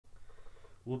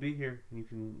we'll be here. You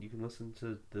can listen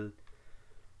to the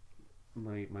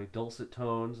my dulcet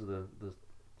tones, the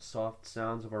soft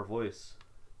sounds of our voice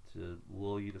to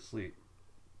lull you to sleep.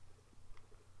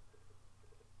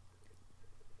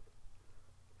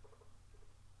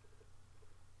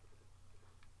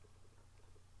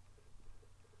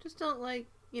 Just don't, like,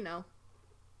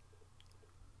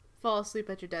 fall asleep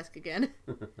at your desk again.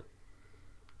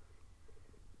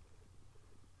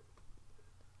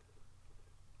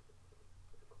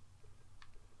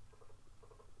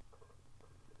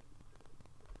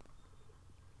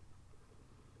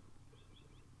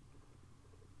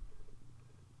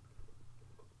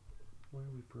 Why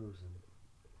are we frozen?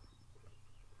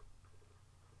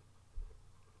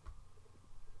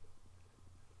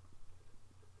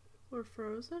 We're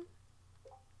frozen?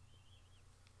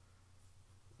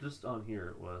 Just on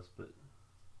here it was, but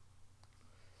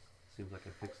seems like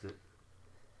I fixed it.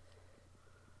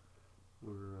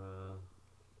 We're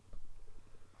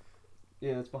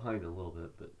yeah, it's behind a little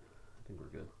bit, but I think we're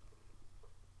good.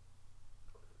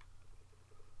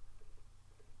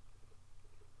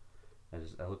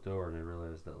 I looked over and I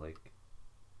realized that, like,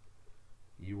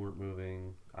 you weren't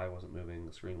moving, I wasn't moving,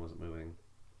 the screen wasn't moving.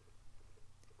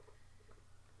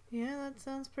 Yeah, that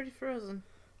sounds pretty frozen.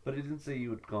 But it didn't say you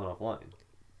had gone offline,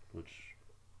 which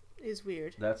is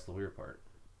weird. That's the weird part.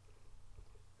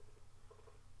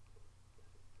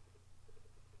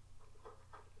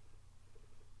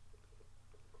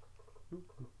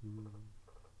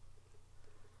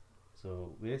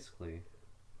 So basically,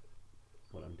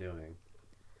 what I'm doing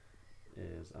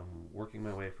is I'm working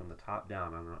my way from the top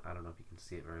down. I don't know if you can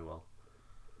see it very well,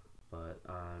 but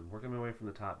I'm working my way from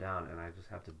the top down, and I just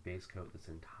have to base coat this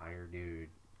entire dude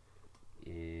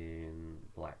in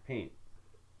black paint.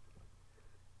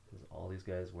 Because all these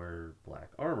guys wear black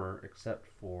armor except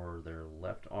for their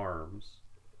left arms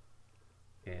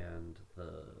and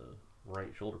the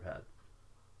right shoulder pad.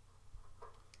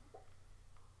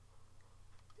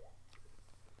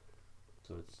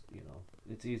 So it's, you know,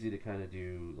 it's easy to kind of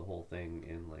do the whole thing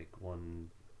in like one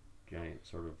giant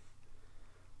sort of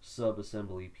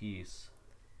sub-assembly piece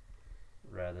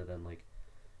rather than like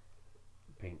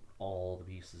paint all the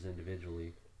pieces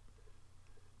individually.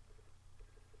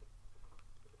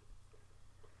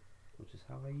 Which is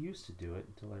how I used to do it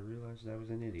until I realized I was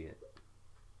an idiot.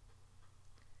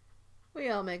 We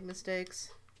all make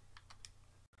mistakes.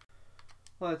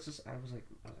 Well, it's just, I was like,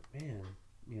 man,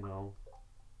 you know,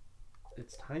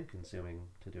 it's time consuming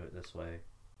to do it this way.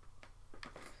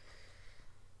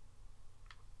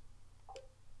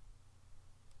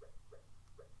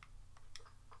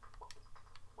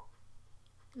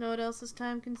 Know what else is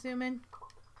time consuming?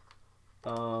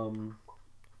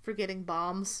 Forgetting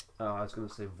bombs. Oh, I was going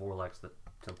to say Vorlax the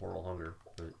Temporal Hunger,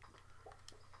 but...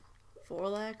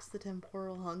 Vorlax the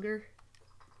Temporal Hunger?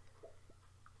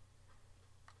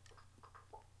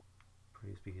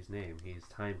 Praise be his name. He's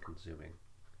time consuming.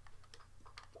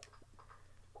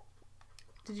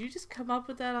 Did you just come up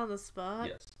with that on the spot?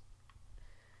 Yes.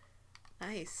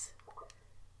 Nice.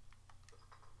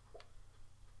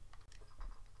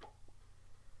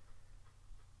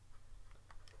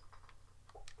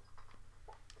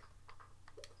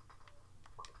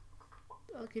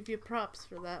 I'll give you props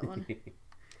for that one.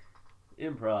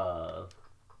 Improv.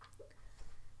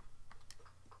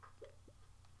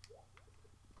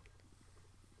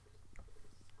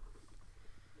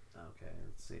 Okay,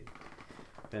 let's see.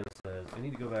 Ben says, I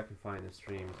need to go back and find the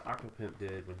streams Aquapimp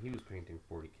did when he was painting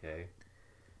 40K.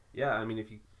 Yeah, I mean,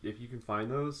 if you can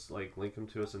find those, like, link them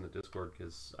to us in the Discord,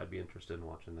 because I'd be interested in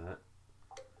watching that.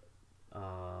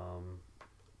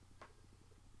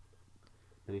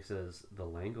 Then he says, the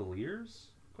Langoliers?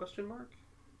 Question mark?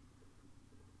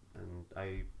 And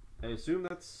I assume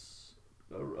that's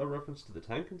a reference to the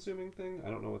time-consuming thing. I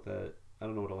don't know what a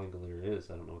Langolier is.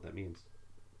 I don't know what that means.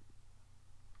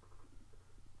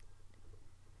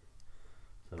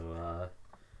 So,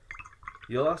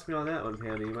 you lost me on that one,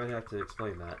 Panda. You might have to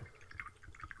explain that.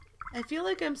 I feel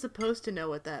like I'm supposed to know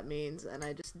what that means, and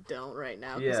I just don't right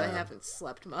now because I haven't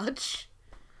slept much.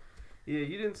 Yeah,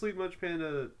 you didn't sleep much,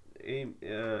 Panda.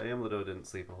 Amledo didn't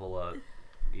sleep a whole lot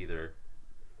either.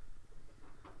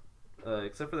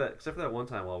 Except for that one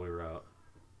time while we were out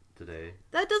today.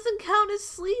 That doesn't count as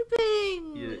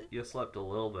sleeping! You slept a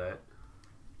little bit.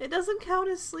 It doesn't count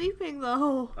as sleeping,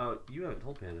 though. Oh, you haven't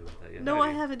told Panda about that yet. No, I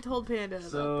haven't told Panda about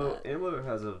that. So, Amledo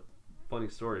has a funny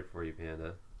story for you,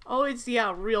 Panda. Oh, it's,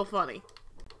 real funny.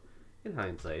 In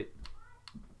hindsight.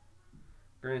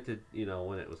 Granted, you know,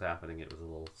 when it was happening, it was a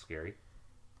little scary.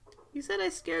 You said I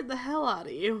scared the hell out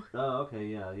of you. Oh, okay,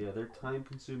 yeah. They're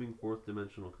time-consuming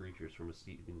fourth-dimensional creatures from a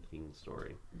Stephen King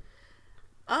story.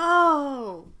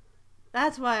 Oh!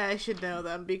 That's why I should know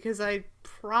them, because I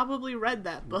probably read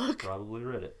that book. Probably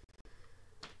read it.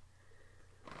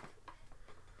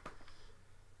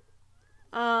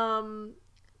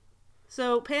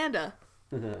 So, Panda,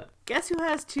 guess who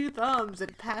has 2 thumbs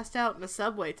and passed out in a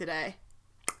subway today?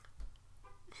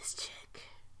 This chick.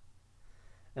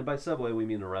 And by subway, we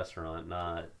mean a restaurant,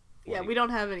 not... Yeah, we don't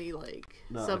have any,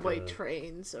 subway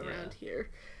trains around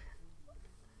here.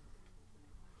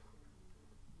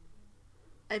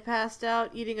 I passed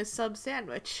out eating a sub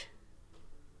sandwich.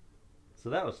 So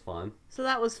that was fun.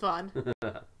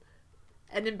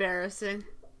 And embarrassing.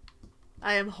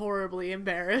 I am horribly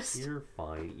embarrassed. You're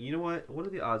fine. You know what? What are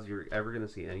the odds you're ever going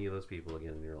to see any of those people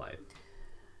again in your life?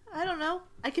 I don't know.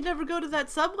 I could never go to that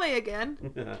subway again.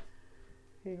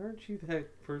 Hey, aren't you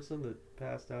that person that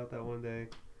passed out that one day?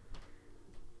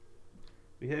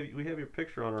 We have your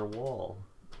picture on our wall.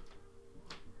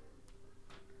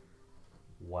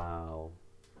 Wow.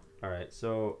 Alright,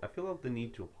 so I feel like the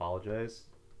need to apologize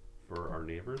for our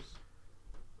neighbors.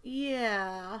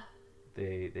 Yeah.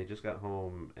 They just got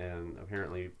home, and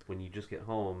apparently when you just get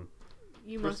home,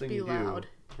 you must be loud.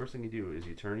 First thing you do is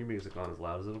you turn your music on as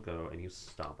loud as it'll go, and you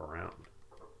stomp around.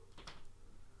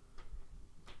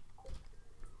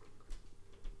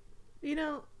 You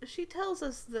know, she tells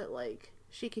us that,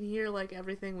 she can hear,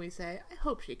 everything we say. I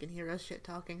hope she can hear us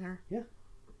shit-talking her. Yeah.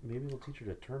 Maybe we'll teach her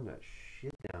to turn that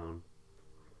shit down.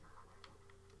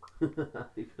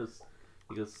 because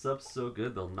sub's so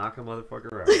good, they'll knock a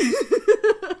motherfucker out.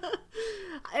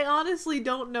 I honestly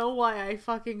don't know why I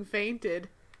fucking fainted.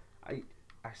 I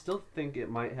still think it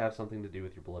might have something to do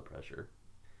with your blood pressure.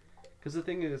 Because the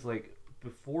thing is,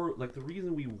 before, the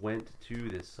reason we went to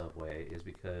this subway is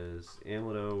because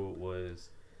Amledo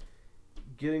was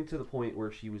getting to the point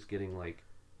where she was getting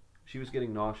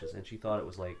nauseous, and she thought it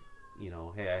was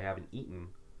hey, I haven't eaten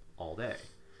all day.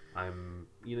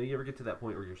 You ever get to that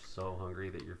point where you're so hungry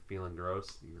that you're feeling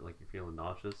gross, you're feeling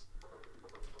nauseous?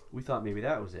 We thought maybe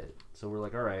that was it. So we're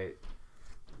like, all right,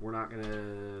 we're not going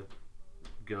to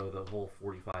go the whole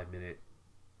 45-minute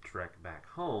trek back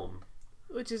home.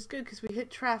 Which is good, because we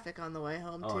hit traffic on the way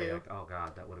home, too. Yeah. Oh,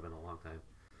 God, that would have been a long time.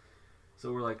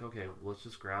 So we're like, okay, let's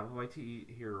just grab a bite to eat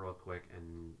here real quick,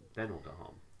 and then we'll go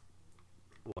home.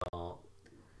 Well,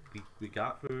 we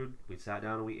got food, we sat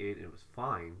down and we ate, and it was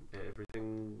fine.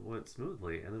 Everything went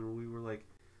smoothly. And then we were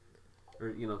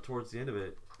towards the end of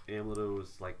it, Amledo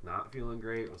was not feeling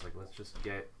great. It was let's just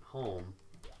get home.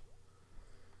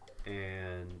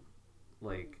 And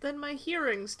then my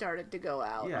hearing started to go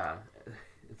out. Yeah.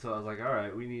 And so I was like, all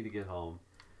right, we need to get home.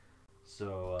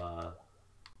 So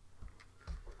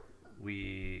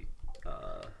we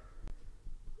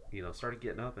started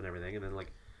getting up and everything, and then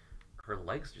her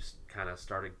legs just kind of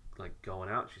started going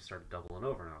out. She started doubling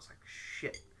over, and I was like,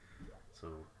 shit.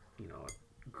 So I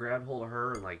grabbed hold of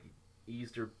her and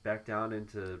eased her back down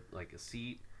into a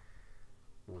seat,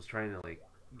 and was trying to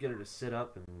get her to sit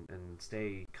up and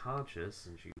stay conscious,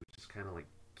 and she was just kind of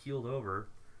keeled over.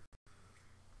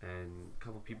 And a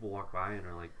couple people walked by and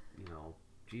are like,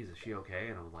 geez, is she okay?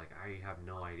 And I'm like, I have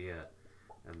no idea.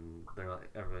 And they're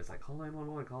everybody's like, call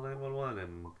 911, call 911.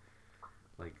 And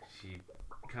she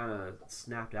kind of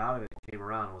snapped out of it, came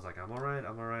around and was like, I'm alright.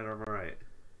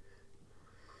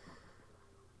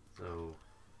 So,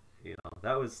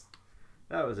 that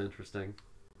was interesting.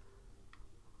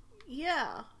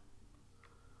 Yeah.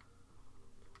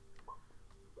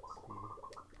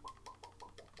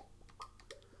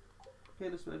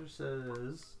 Candace Measure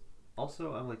says,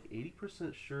 also, I'm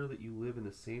 80% sure that you live in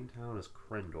the same town as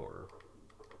Krendor.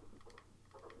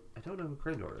 I don't know who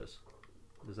Krendor is.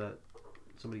 Is that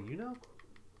somebody you know?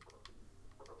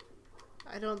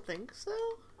 I don't think so.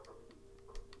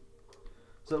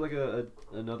 Is that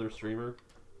another streamer?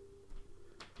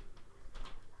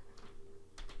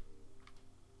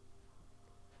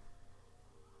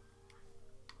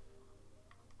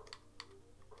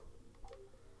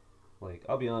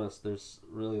 I'll be honest, there's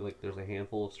a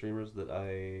handful of streamers that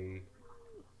I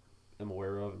am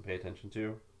aware of and pay attention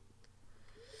to.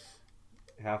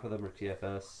 Half of them are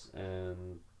TFS,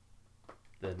 and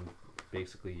then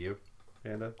basically you,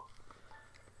 Panda.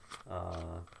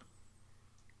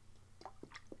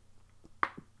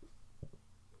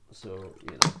 So,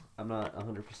 I'm not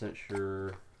 100%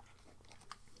 sure.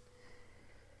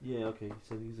 Yeah, okay, he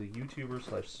said he's a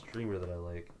YouTuber / streamer that I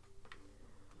like.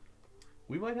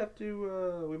 We might have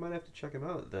to check him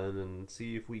out then and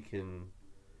see if we can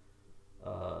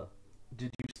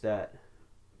deduce that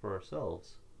for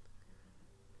ourselves.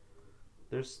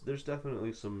 There's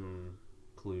definitely some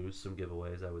clues, some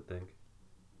giveaways, I would think.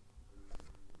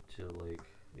 To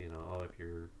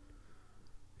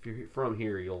if if you're from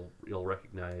here, you'll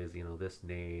recognize, you know, this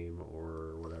name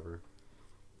or whatever.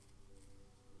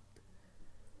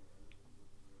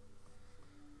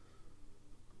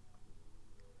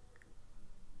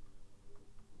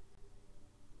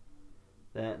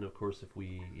 That, and of course, if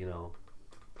we, you know,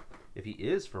 if he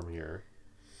is from here,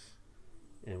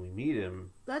 and we meet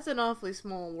him, That's an awfully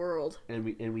small world. and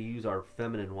we use our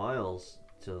feminine wiles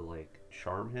to like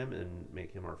charm him and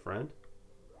make him our friend,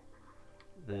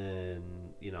 then,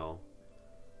 you know,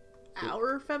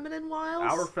 Our feminine wiles?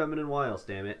 our feminine wiles,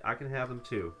 damn it, I can have them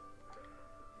too.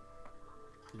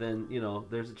 Then, you know,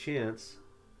 there's a chance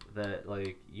that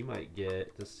like you might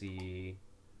get to see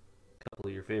a couple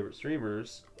of your favorite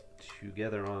streamers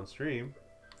together on stream.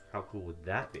 How cool would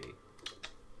that be?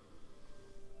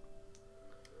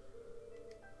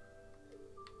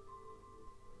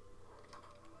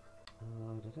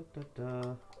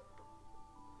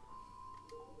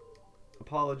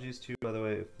 Apologies too, by the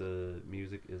way, if the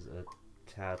music is a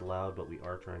tad loud, but we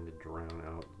are trying to drown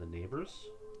out the neighbors.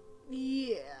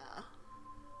 Yeah.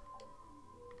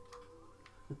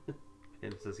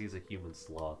 And it says he's a human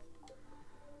sloth.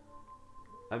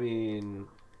 I mean,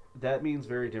 that means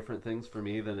very different things for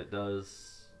me than it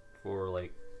does for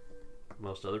like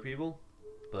most other people.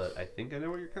 But I think I know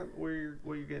where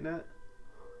you're getting at.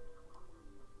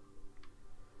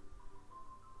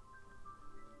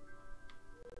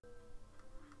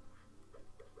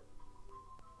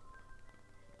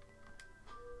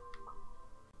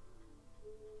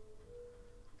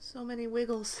 So many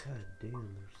wiggles. God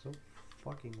damn, they're so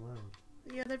fucking loud.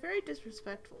 Yeah, they're very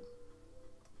disrespectful.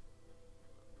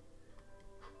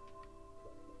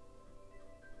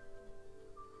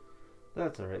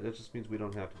 That's alright, that just means we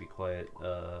don't have to be quiet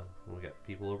when we got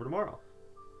people over tomorrow.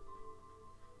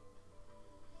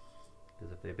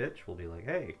 Because if they bitch, we'll be like,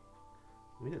 hey,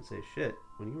 we didn't say shit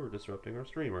when you were disrupting our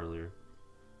stream earlier.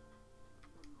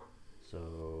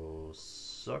 So,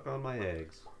 suck on my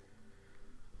eggs.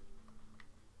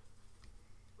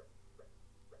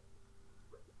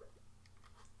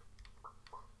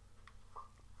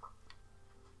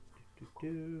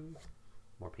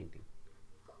 More painting.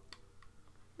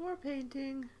 More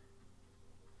painting.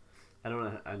 I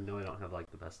know I don't have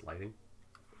like the best lighting,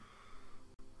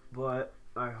 but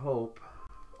I hope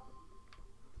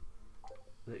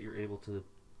that you're able to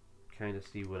kind of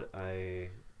see what I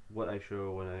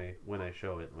show when I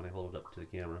show it, when I hold it up to the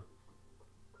camera.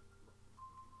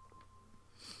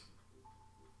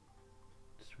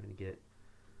 Just trying to get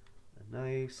a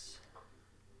nice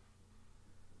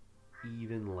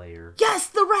even layer. Yes,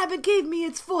 the rabbit gave me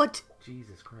its foot.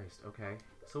 Jesus Christ. Okay.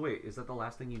 So wait, is that the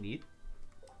last thing you need?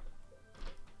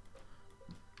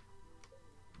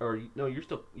 Or no,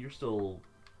 you're still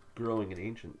growing an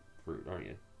ancient fruit, aren't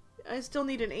you? I still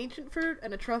need an ancient fruit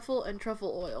and a truffle and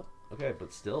truffle oil. Okay,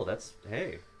 but still, that's,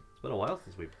 hey, it's been a while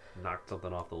since we've knocked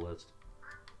something off the list.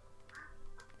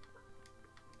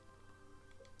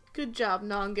 Good job,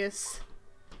 Nongus.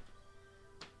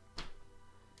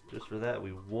 Just for that,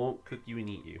 we won't cook you and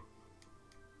eat you.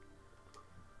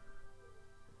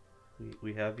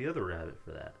 We have the other rabbit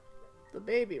for that. The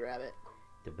baby rabbit.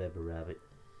 The baby rabbit.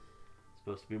 It's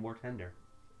supposed to be more tender.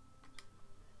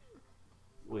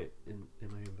 Wait, am I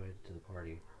invited to the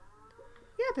party?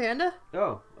 Yeah, Panda.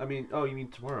 Oh, I mean, oh, you mean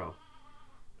tomorrow?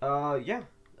 Yeah.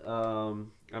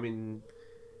 I mean,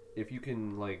 if you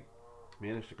can, like,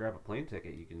 manage to grab a plane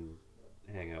ticket, you can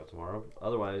hang out tomorrow.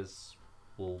 Otherwise,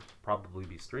 we'll probably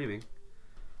be streaming.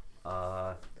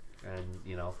 And,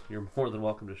 you know, you're more than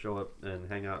welcome to show up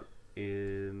and hang out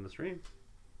in the stream.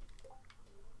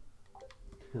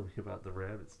 Tell me about the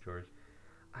rabbits, George.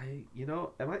 You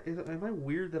know, am I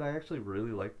weird that I actually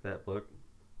really liked that book?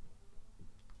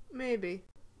 Maybe.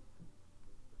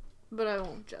 But I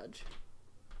won't judge.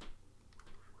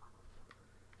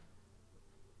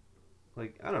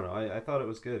 Like, I don't know, I thought it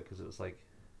was good because it was like,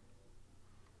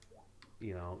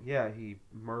 you know, yeah, he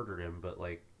murdered him, but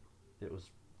like, it was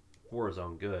for his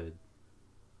own good.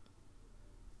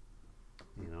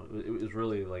 You know, it was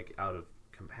really like out of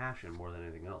compassion more than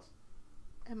anything else.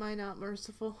 Am I not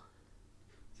merciful?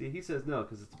 See, he says no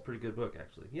because it's a pretty good book,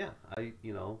 actually. Yeah, I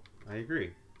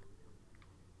agree.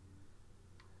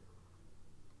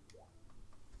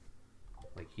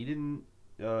 Like, he didn't,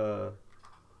 you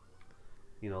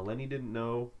know, Lenny didn't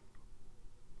know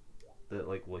that,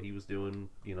 like, what he was doing,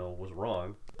 you know, was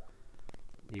wrong.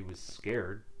 He was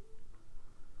scared,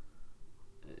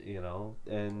 you know,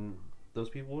 and those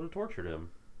people would have tortured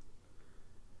him.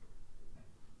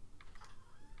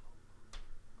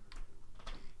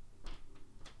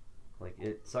 Like,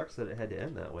 it sucks that it had to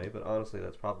end that way, but honestly,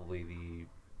 that's probably the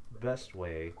best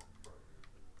way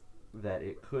that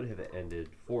it could have ended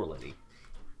for Lenny.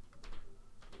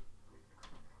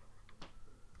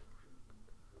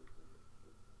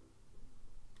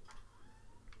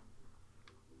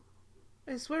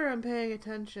 I swear I'm paying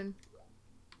attention.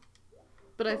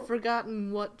 But I've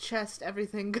forgotten what chest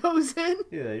everything goes in.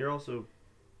 Yeah, you're also,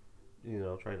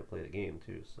 trying to play the game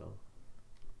too, so.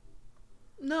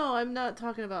 No, I'm not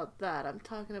talking about that. I'm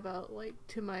talking about, like,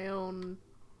 to my own,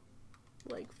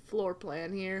 like, floor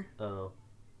plan here. Oh.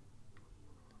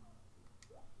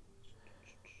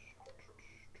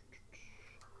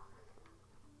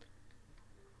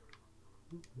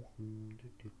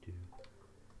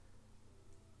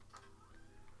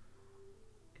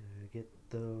 Gotta get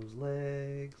those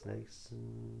legs nice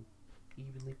and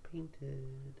evenly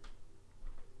painted.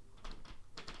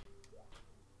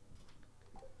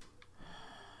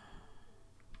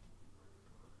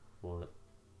 What?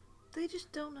 They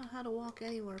just don't know how to walk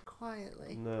anywhere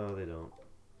quietly. No, they don't.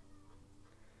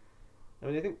 I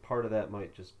mean, I think part of that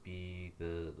might just be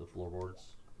the floorboards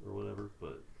or whatever,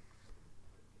 but...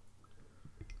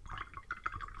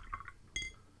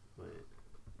 Wait.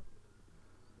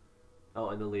 Oh,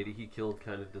 and the lady he killed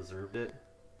kind of deserved it?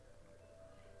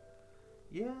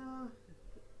 Yeah.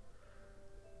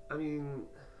 I mean...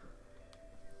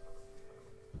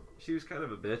 She was kind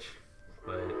of a bitch,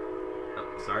 but...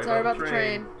 Oh, sorry about the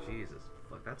train. Jesus.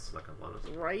 Fuck, that snuck up on us.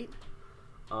 Right?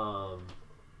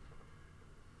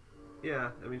 Yeah,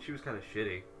 I mean, she was kind of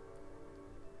shitty.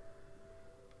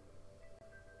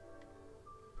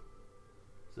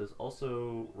 Says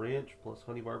also ranch plus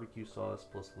honey barbecue sauce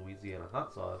plus Louisiana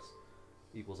hot sauce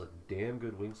equals a damn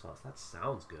good wing sauce. That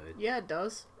sounds good. Yeah, it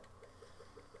does.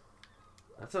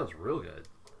 That sounds real good.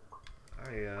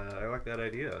 I like that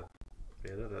idea.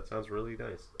 Yeah, that sounds really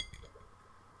nice.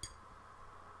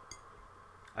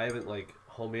 I haven't like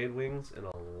homemade wings in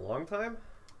a long time,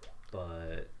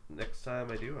 but next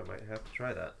time I do, I might have to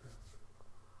try that.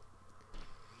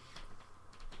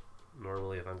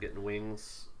 Normally, if I'm getting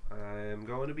wings, I'm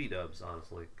going to B-dubs,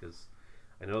 honestly, because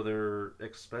I know they're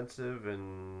expensive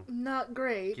and not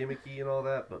great, gimmicky and all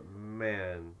that, but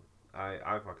man,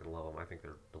 I fucking love them. I think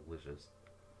they're delicious.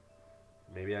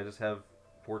 Maybe I just have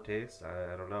poor taste.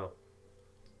 I don't know.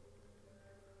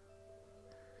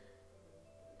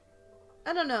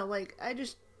 I don't know, like, I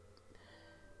just...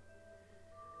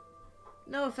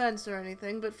 No offense or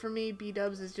anything, but for me,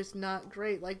 B-dubs is just not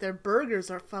great. Like, their burgers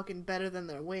are fucking better than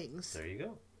their wings. There you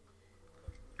go.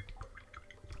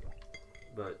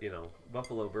 But,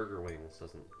 Buffalo Burger Wings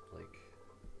doesn't, like...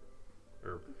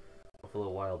 Or Buffalo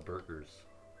Wild Burgers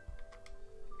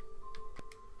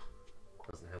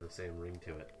doesn't have the same ring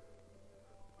to it.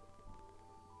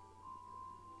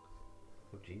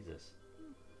 Oh, Jesus.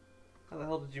 How the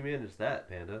hell did you manage that,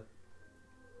 Panda?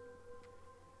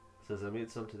 It says I made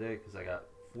some today because I got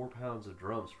 4 pounds of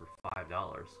drums for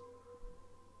 $5.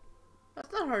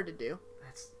 That's not hard to do.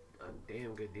 That's a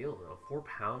damn good deal, though. 4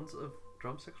 pounds of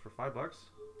drumsticks for $5?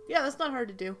 Yeah, that's not hard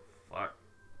to do. Fuck.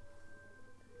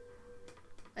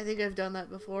 I think I've done that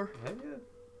before. Have you?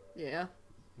 Yeah.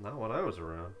 Not when I was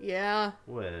around. Yeah.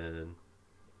 When?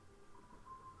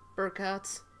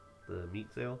 Burkotts. The meat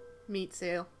sale? Meat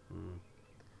sale. Hmm.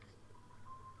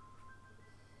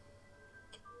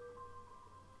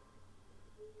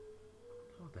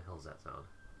 What the hell's that sound?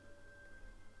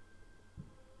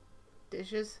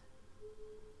 Dishes.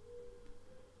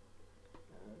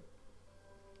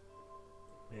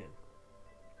 Man.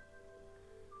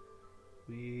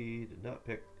 We did not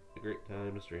pick a great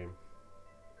time to stream.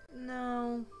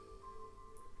 No.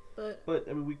 But,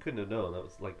 I mean, we couldn't have known.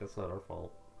 That's not our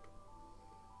fault.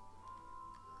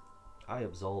 I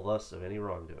absolve us of any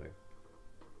wrongdoing.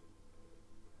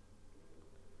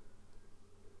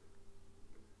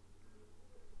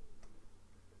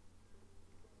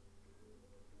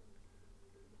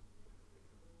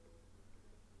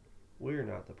 We're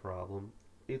not the problem.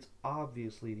 It's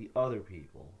obviously the other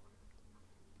people.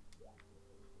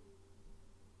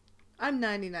 I'm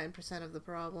 99% of the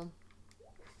problem.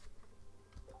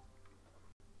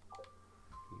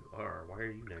 You are. Why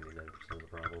are you 99% of the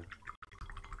problem?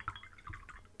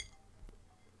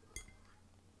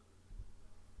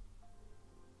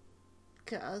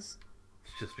 Cause.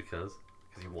 Just because?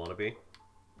 Because you want to be?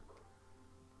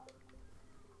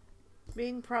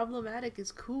 Being problematic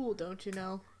is cool, don't you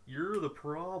know? You're the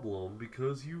problem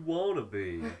because you want to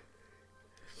be.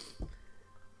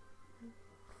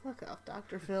 Fuck off,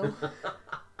 Dr. Phil. That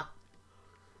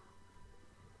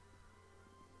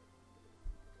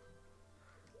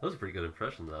was a pretty good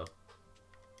impression, though.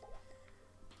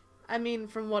 I mean,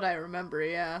 from what I remember,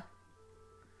 yeah.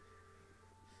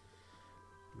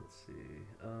 Let's see.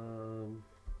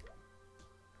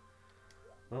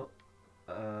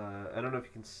 I don't know if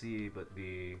you can see, but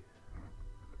the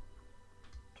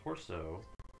torso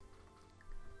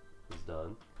is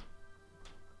done.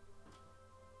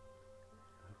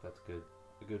 I hope that's good.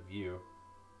 A good view.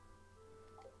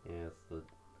 Yeah, it's the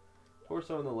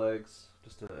torso and the legs,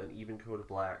 just an even coat of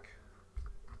black.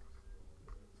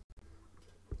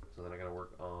 So then I gotta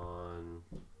work on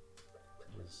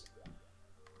his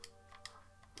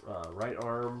right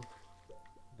arm,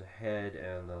 the head,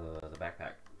 and the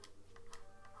backpack.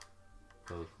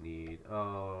 Both need.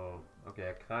 Oh, okay.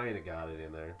 I kind of got it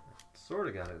in there. Sort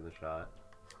of got it in the shot.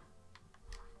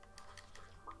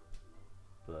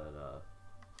 But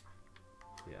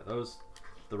yeah, those,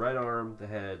 the right arm, the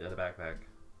head, and the backpack,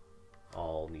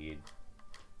 all need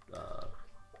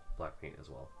black paint as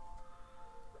well.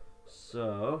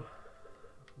 So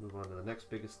move on to the next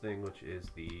biggest thing, which is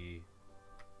the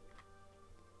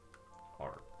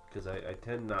arm, because I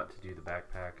tend not to do the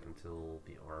backpack until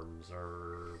the arms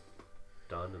are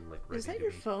done and like ready. Is that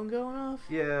your phone going off?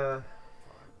 Yeah.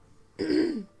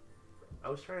 I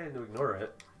was trying to ignore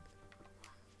it.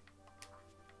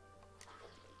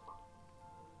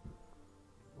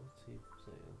 What's he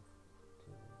saying?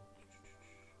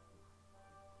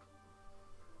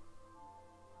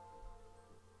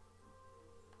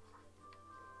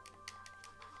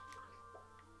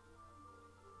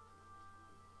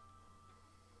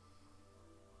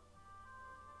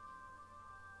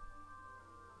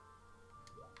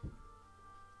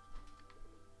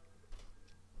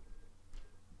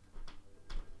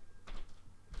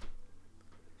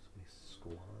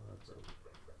 Squads of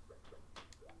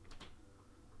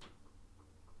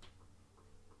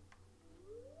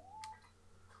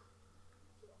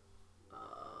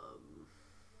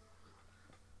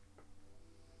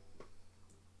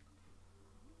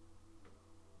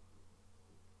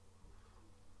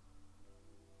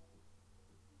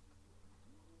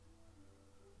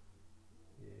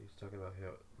yeah, he's talking about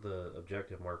how the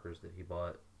objective markers that he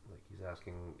bought. Like he's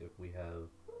asking if we have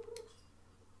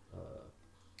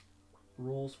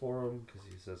rules for them, because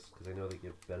he says, because I know they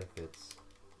give benefits.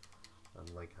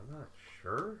 I'm like, I'm not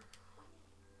sure.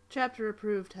 Chapter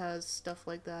Approved has stuff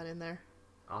like that in there.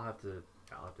 I'll have to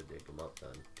dig them up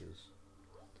then, because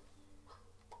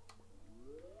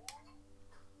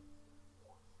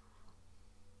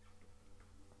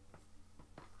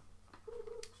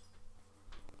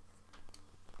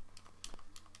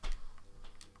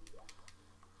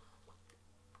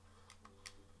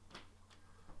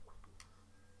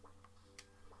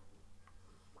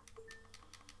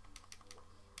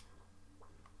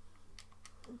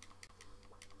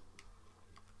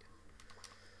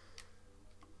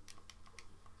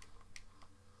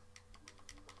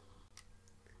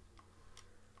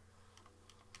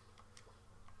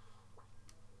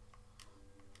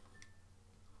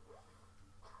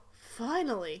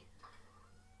Finally!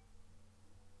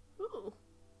 Ooh.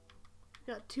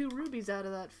 Got 2 rubies out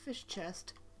of that fish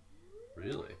chest.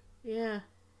 really, Yeah.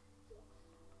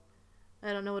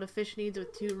 I don't know what a fish needs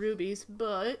with 2 rubies,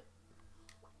 but...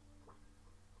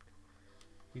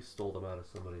 he stole them out of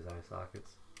somebody's eye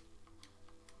sockets.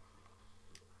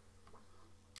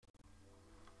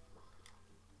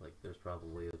 Like, there's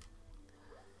probably a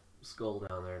skull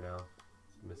down there now.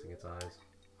 It's missing its eyes.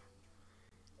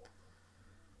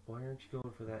 Why aren't you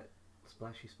going for that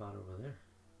splashy spot over there?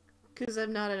 Because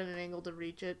I'm not at an angle to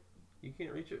reach it. You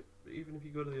can't reach it even if you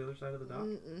go to the other side of the dock?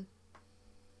 Mm-mm.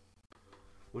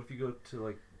 What if you go to,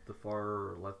 like, the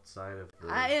far left side of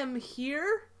the... I am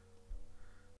here?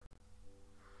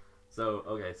 So,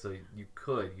 okay, so you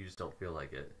could, you just don't feel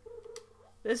like it.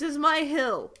 This is my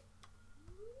hill.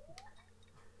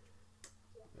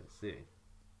 Let's see.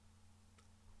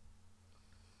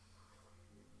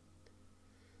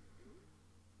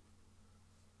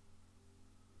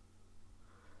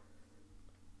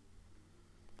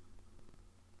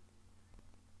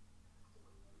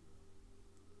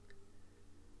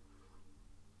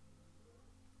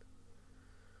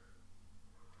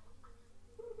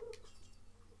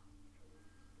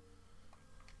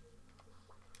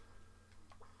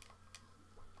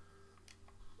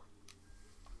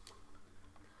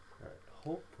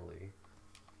 Hopefully,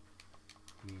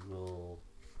 he will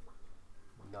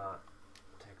not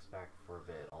text back for a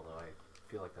bit, although I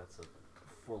feel like that's a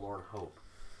forlorn hope.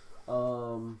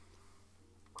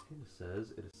 It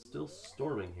says, it is still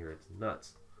storming here, it's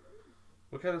nuts.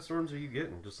 What kind of storms are you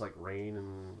getting? Just like rain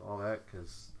and all that?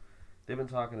 Because they've been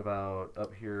talking about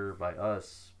up here by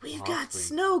us. We've got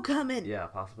snow coming! Yeah,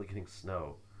 possibly getting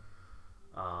snow.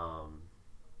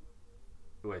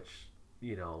 Which,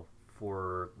 you know,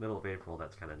 for middle of April,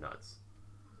 that's kind of nuts.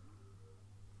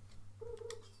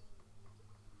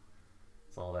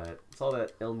 It's all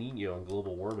that El Nino and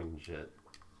global warming and shit.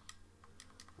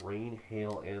 Rain,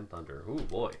 hail, and thunder. Ooh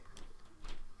boy.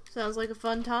 Sounds like a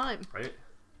fun time. Right?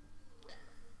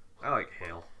 I like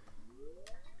hail.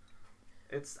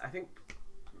 I think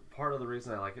part of the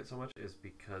reason I like it so much is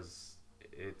because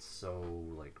it's so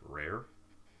like rare.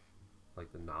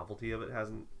 Like the novelty of it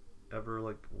hasn't ever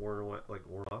like worn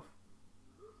off.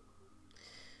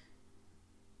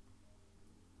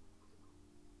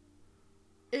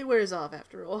 It wears off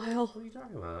after a while. What are you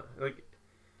talking about? Like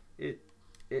it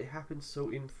happens so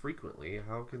infrequently.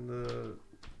 How can the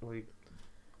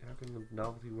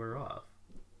novelty wear off?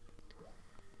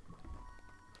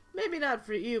 Maybe not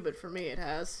for you, but for me it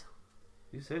has.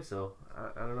 You say so.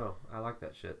 I don't know. I like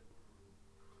that shit.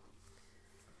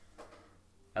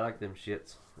 I like them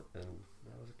shits. And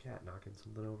that was a cat knocking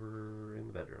something over in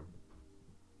the bedroom.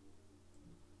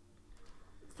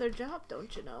 It's their job,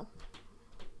 don't you know?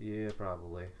 Yeah,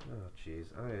 probably. Oh, jeez.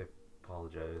 I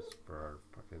apologize for our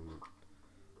fucking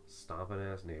stomping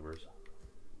ass neighbors.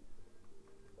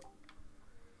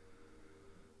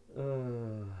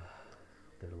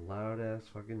 Their loud ass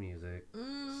fucking music.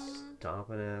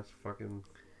 Stomping ass fucking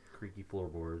creaky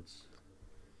floorboards.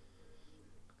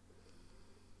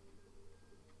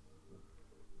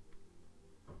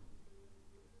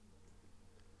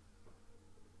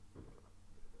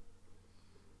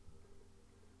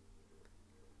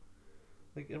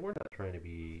 Like, and we're not trying to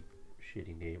be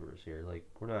shitty neighbors here. Like,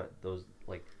 we're not those,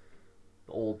 like,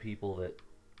 the old people that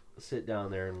sit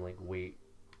down there and, like, wait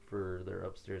for their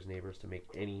upstairs neighbors to make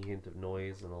any hint of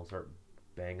noise and they'll start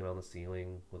banging on the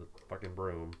ceiling with a fucking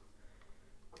broom.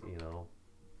 You know?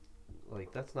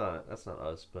 Like, that's not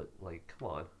us, but, like, come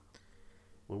on.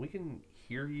 When we can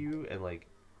hear you and, like,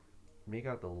 make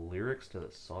out the lyrics to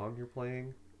the song you're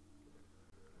playing,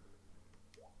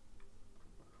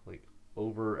 like,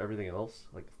 over everything else,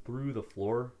 like through the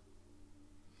floor,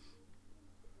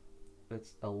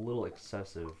 that's a little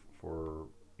excessive for,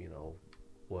 you know,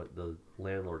 what the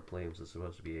landlord claims is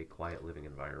supposed to be a quiet living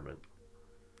environment.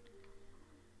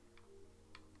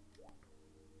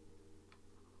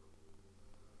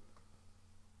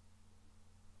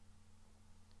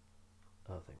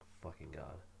 Oh, thank fucking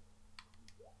God.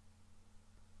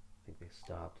 I think they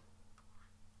stopped.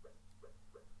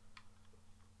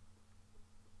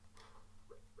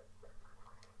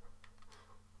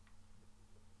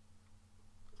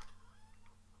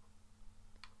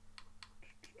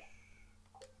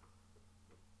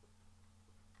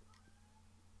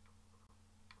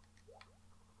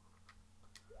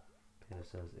 Panda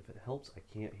says, if it helps, I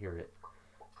can't hear it.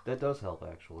 That does help,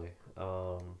 actually.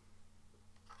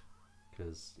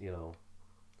 Because, you know,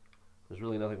 there's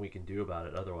really nothing we can do about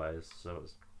it otherwise, so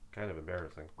it's kind of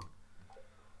embarrassing.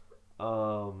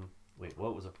 Wait,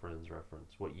 what was a Friends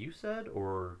reference? What you said,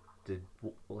 or did,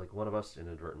 like, one of us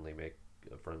inadvertently make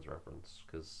a Friends reference?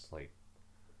 Because, like,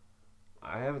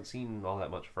 I haven't seen all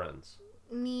that much Friends.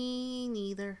 Me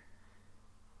neither.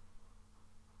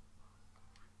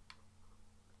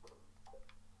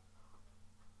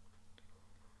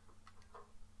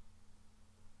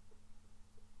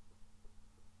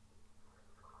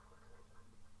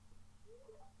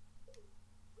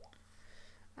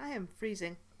 I am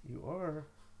freezing. You are. Do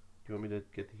you want me to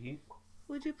get the heat?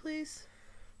 Would you please?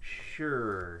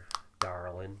 Sure,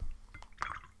 darling.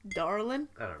 Darling?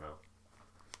 I don't know.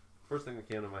 First thing that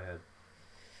came to my head.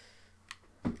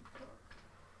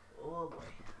 Oh boy.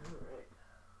 Alright.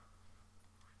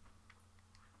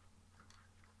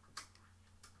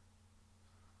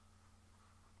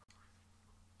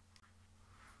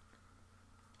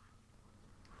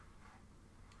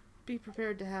 Be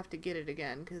prepared to have to get it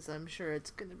again, because I'm sure it's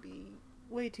going to be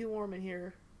way too warm in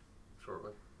here.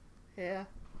 Shortly. Yeah.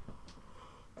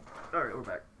 Alright, we're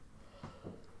back.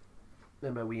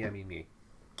 And by we, I mean me.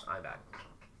 I'm back.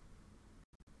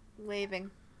 Waving.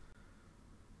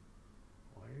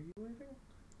 Why are you waving?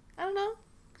 I don't know,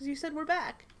 because you said we're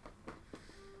back.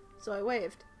 So I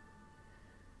waved.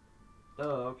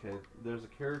 Oh, okay. There's a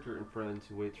character in Friends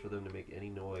who waits for them to make any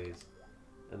noise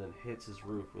and then hits his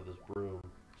roof with his broom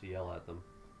to yell at them.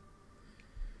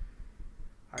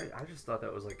 I just thought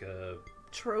that was like a...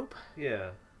 Trope? Yeah.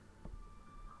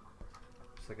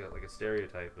 Just like a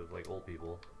stereotype of like old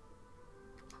people.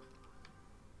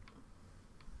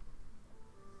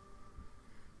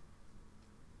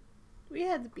 We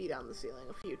had the beat on the ceiling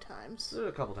a few times.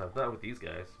 A couple times, not with these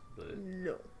guys, but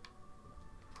No.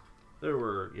 there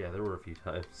were a few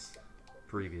times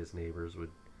previous neighbors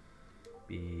would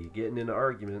be getting into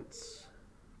arguments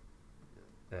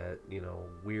at, you know,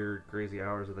 weird, crazy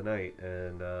hours of the night,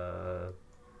 and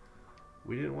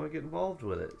we didn't want to get involved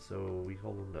with it, so we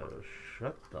told him to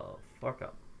shut the fuck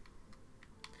up.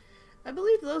 I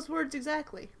believe those words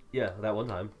exactly. Yeah, that one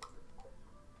time.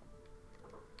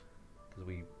 Because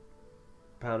we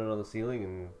pounded on the ceiling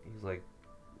and he's like,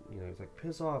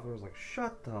 piss off. And I was like,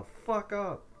 shut the fuck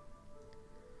up.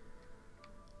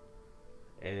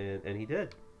 And he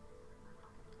did.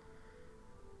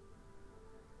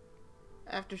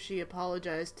 After she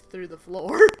apologized through the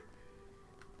floor.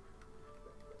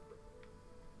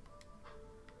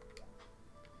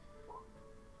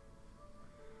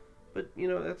 But,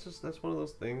 that's one of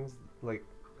those things, like,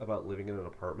 about living in an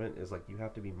apartment is, like, you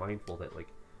have to be mindful that, like,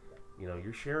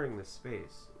 you're sharing this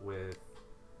space with,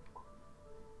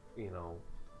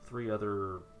 three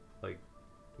other, like,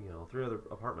 three other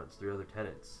apartments, three other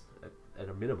tenants at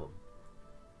a minimum.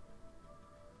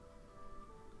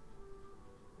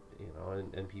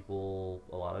 And people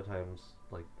a lot of times,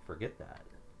 like, forget that.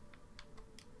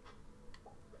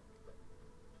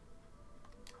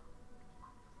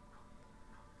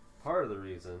 Part of the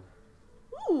reason.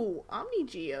 Ooh, Omni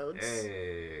Geodes.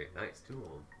 Hey, nice, 2 of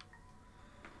them.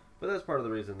 But that's part of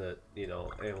the reason that,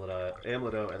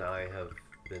 Amledo and I have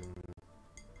been,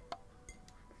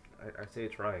 I say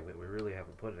trying, but we really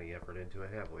haven't put any effort into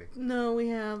it, have we? No, we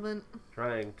haven't.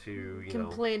 Trying to,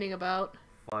 complaining about.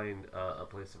 Find a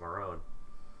place of our own.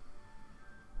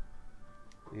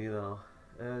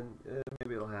 And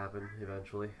maybe it'll happen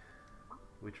eventually.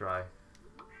 We try.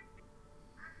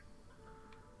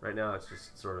 Right now it's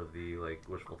just sort of the, like,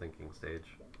 wishful thinking stage.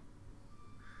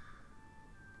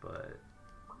 But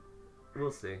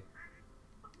we'll see.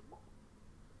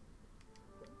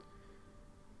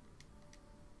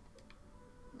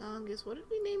 Guess what did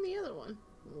we name the other one?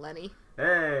 Lenny.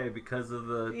 Hey, because of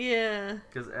the... Yeah.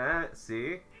 Because,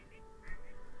 see?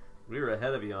 We were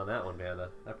ahead of you on that one, Panda.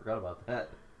 I forgot about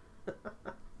that.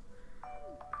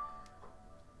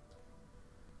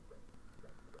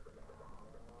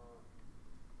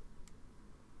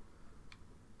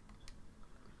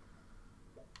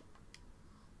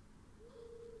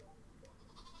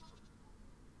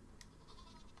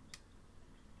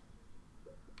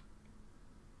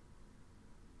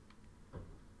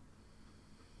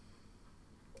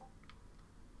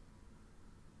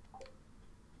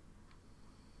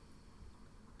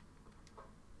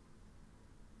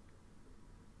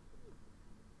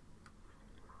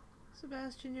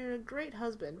 Sebastian, you're a great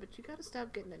husband, but you gotta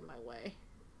stop getting in my way.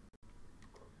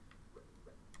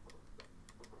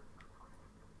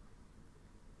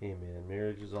 Hey man,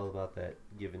 marriage is all about that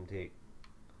give and take.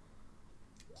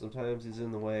 Sometimes he's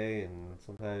in the way, and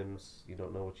sometimes you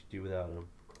don't know what you do without him.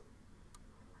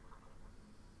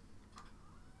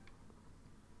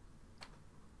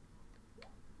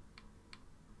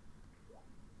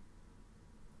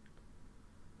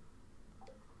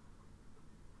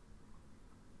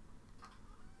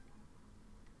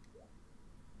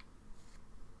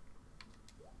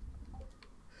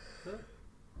 Huh?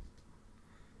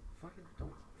 Fucking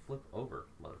don't flip over,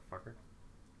 motherfucker.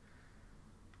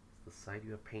 It's the side you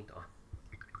have paint on.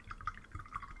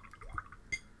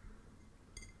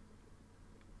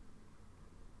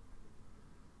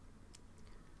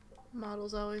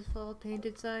 Models always fall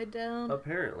painted side down.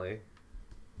 Apparently.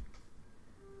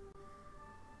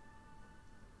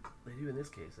 They do in this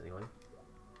case, anyway.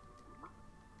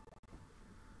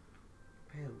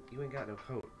 Man, you ain't got no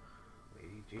coat.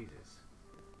 Lady Jesus.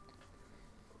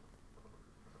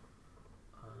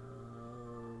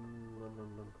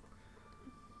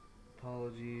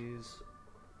 Apologies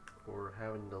for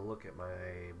having to look at my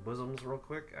bosoms real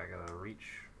quick. I gotta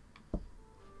reach.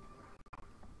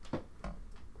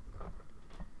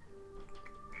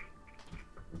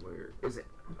 Where is it?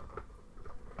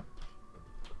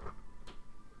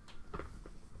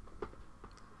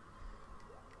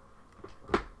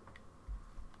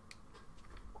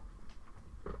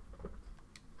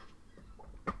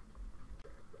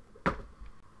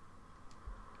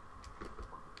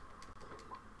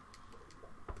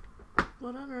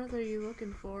 What on earth are you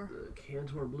looking for? The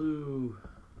Cantor Blue.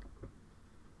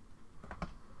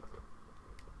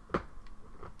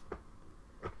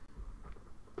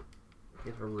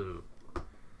 Cantor Blue.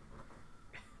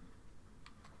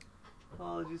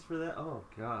 Apologies for that. Oh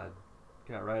God,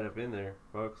 got right up in there,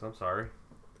 folks. I'm sorry.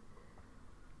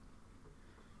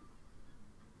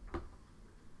 You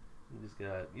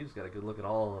just got a good look at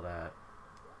all of that.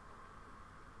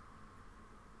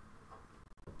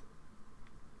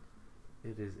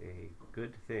 It is a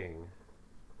good thing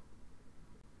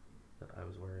that I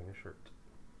was wearing a shirt.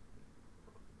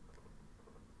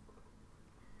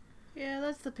 Yeah,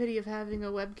 that's the pity of having a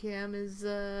webcam is,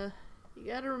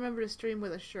 you gotta remember to stream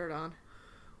with a shirt on.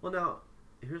 Well, now,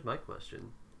 here's my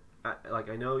question.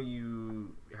 I know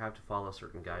you have to follow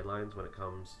certain guidelines when it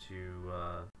comes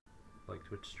to like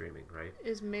Twitch streaming, right?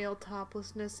 Is male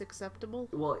toplessness acceptable?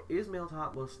 Well, is male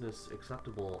toplessness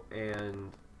acceptable?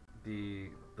 And the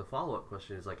follow-up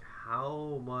question is like,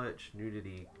 how much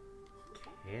nudity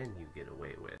can you get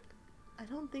away with? I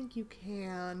don't think you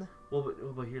can. Well,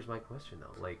 but here's my question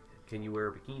though. Like, can you wear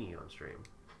a bikini on stream?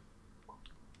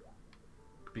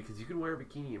 Because you can wear a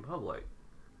bikini in public.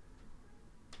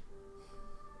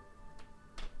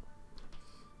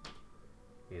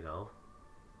 You know?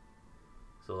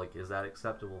 So, like, is that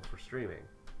acceptable for streaming?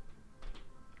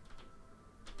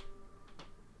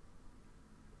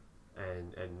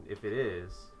 And if it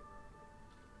is,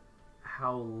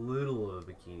 how little of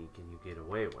a bikini can you get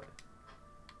away with?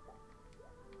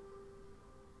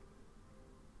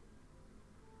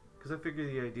 Because I figure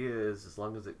the idea is, as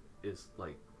long as it is,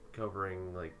 like,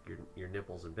 covering, like, your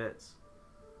nipples and bits,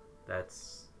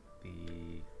 that's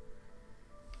the...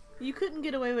 You couldn't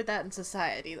get away with that in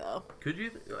society, though. Could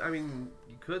you? I mean,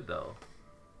 you could, though.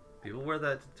 People wear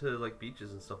that to, like,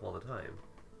 beaches and stuff all the time.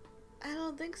 I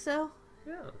don't think so.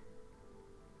 Yeah.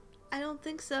 I don't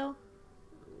think so.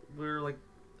 Wear, like,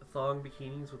 thong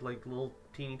bikinis with, like, little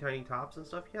teeny tiny tops and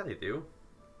stuff? Yeah, they do.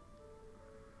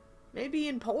 Maybe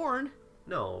in porn.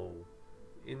 No.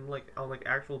 In, like, on, like,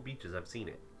 actual beaches, I've seen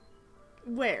it.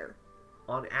 Where?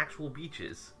 On actual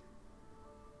beaches.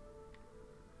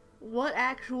 What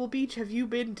actual beach have you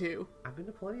been to? I've been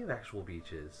to plenty of actual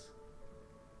beaches.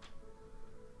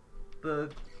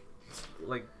 The,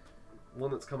 like, one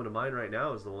that's coming to mind right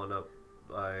now is the one up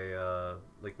by,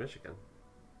 Lake Michigan.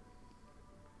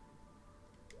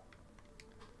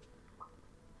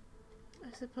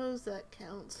 I suppose that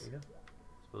counts. Yeah, I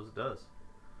suppose it does.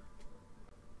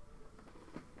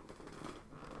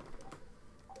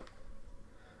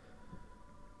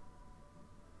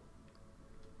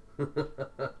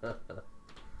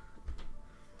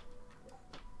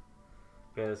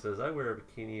 Vanna says, I wear a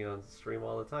bikini on stream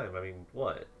all the time. I mean,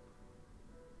 what?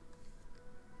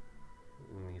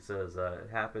 And he says,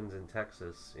 it happens in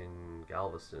Texas, in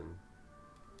Galveston.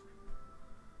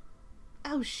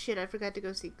 Oh shit, I forgot to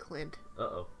go see Clint.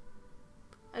 Uh-oh.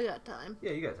 I got time.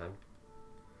 Yeah, you got time.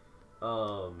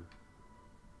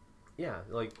 Yeah,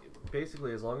 like,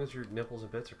 basically, as long as your nipples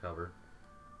and bits are covered,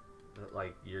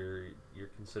 like, you're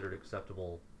considered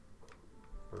acceptable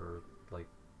for, like,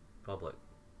 public.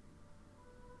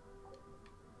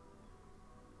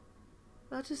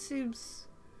 That just seems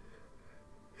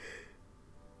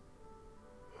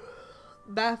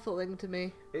baffling to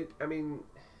me. I mean,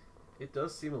 it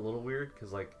does seem a little weird,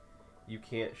 because, like, you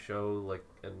can't show, like,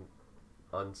 an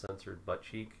uncensored butt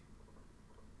cheek,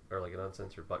 or, like, an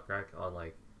uncensored butt crack on,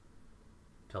 like,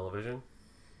 television.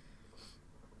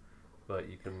 But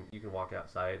you can walk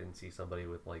outside and see somebody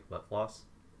with, like, butt floss.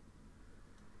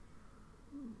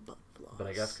 Butt floss. But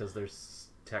I guess because there's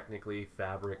technically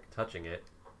fabric touching it,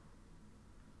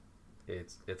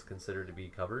 it's considered to be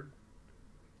covered.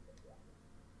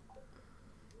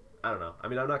 I don't know. I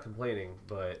mean, I'm not complaining,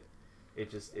 but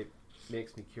it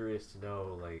makes me curious to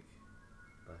know, like,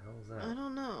 the hell is that? I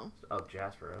don't know. Oh,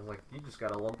 Jasper. I was like, you just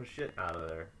got a lump of shit out of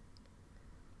there.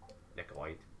 Nick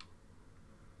White.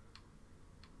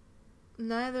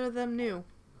 Neither of them knew.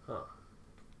 Huh.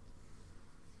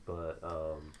 But,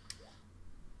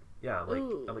 yeah,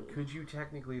 like, could you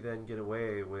technically then get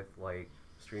away with, like,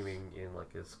 streaming in,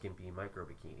 like, a skimpy micro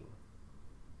bikini?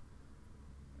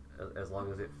 As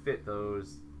long as it fit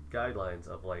those guidelines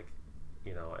of, like,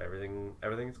 you know,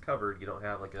 everything's covered. You don't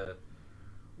have, like, a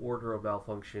wardrobe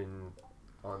malfunction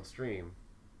on stream.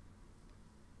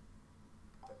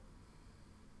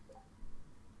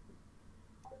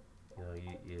 You know,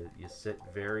 you sit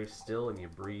very still and you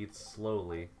breathe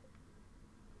slowly,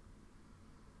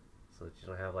 so that you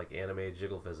don't have, like, anime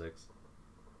jiggle physics.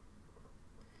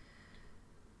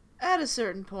 At a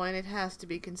certain point, it has to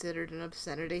be considered an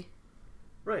obscenity.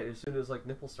 Right, as soon as, like,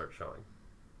 nipples start showing.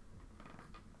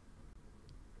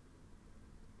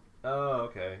 Oh,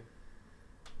 okay.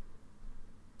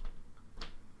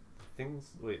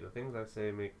 The things I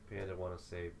say make Panda want to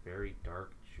say very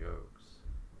dark jokes.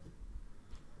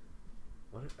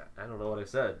 What? I don't know what I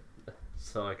said,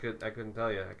 so I couldn't tell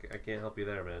you. I can't help you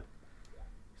there, man.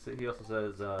 So he also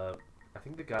says, I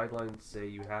think the guidelines say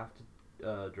you have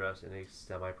to dress in a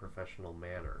semi-professional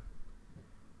manner.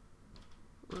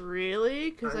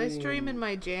 Really? Because I mean, stream in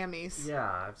my jammies.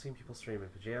 Yeah, I've seen people stream in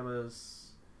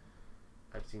pajamas.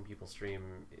 I've seen people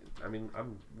stream. I mean,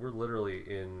 we're literally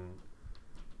in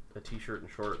a t-shirt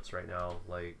and shorts right now.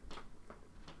 Like,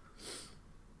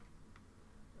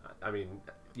 I mean,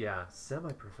 yeah,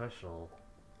 semi-professional.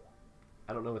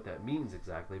 I don't know what that means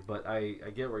exactly, but I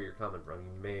get where you're coming from.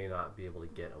 You may not be able to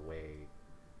get away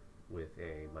with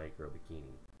a micro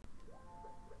bikini.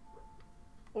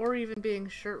 Or even being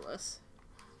shirtless.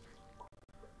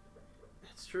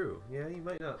 It's true. Yeah, you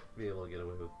might not be able to get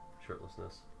away with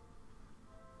shirtlessness.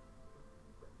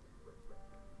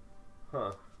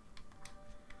 Huh.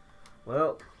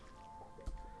 Well,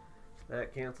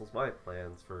 that cancels my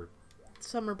plans for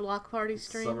Summer block party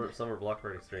stream. Summer block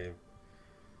party stream.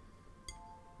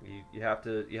 You have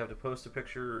to post a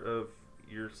picture of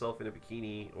yourself in a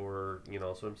bikini or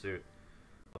swimsuit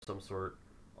of some sort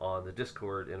on the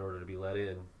Discord in order to be let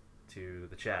in to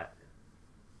the chat,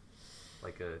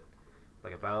 like a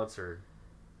bouncer.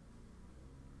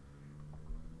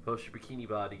 Post your bikini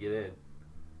bod to get in.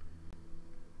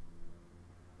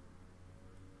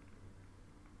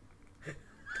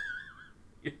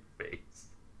 Your face.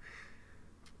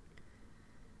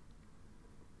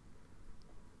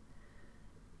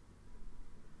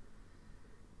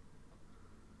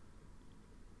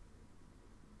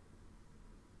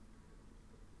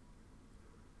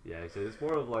 Yeah, it's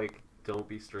more of like, don't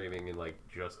be streaming in like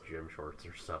just gym shorts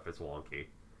or stuff. It's wonky.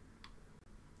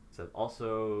 So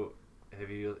also, have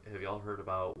y'all heard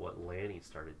about what Lanny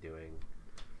started doing?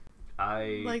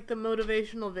 Like the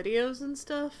motivational videos and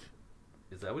stuff?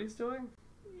 Is that what he's doing?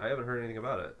 I haven't heard anything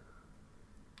about it.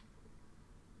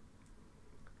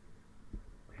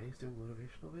 Lanny's doing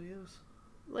motivational videos?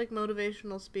 Like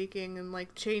motivational speaking and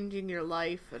like changing your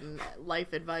life and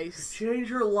life advice. Change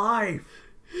your life!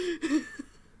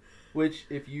 Which,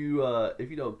 if you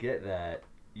don't get that,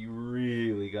 you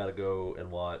really gotta go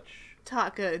and watch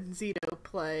Taka and Zito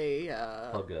play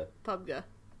PUBG.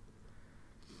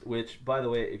 Which, by the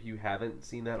way, if you haven't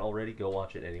seen that already, go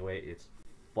watch it anyway. It's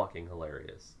fucking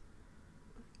hilarious.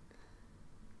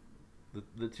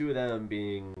 The two of them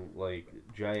being like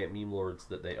giant meme lords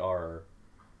that they are,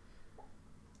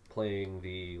 playing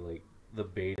the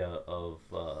beta of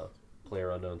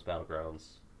PlayerUnknown's Battlegrounds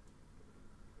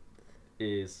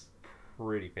is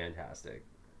pretty fantastic.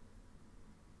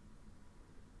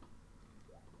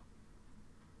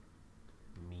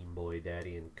 Meme Boy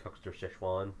Daddy and Cuckster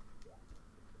Szechuan,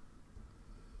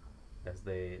 as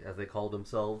they call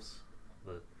themselves,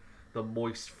 the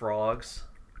moist frogs.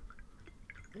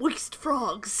 Moist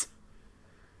frogs.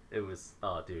 It was,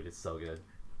 oh dude, it's so good.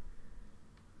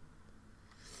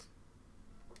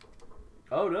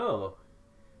 Oh no,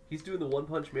 he's doing the One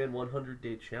Punch Man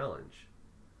 100-day challenge.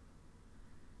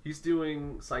 He's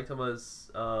doing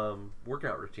Saitama's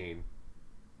workout routine.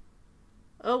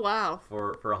 Oh wow.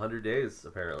 For 100 days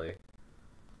apparently.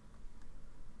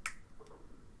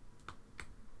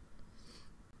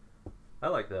 I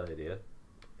like that idea.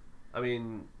 I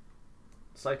mean,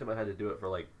 Saitama had to do it for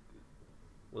like,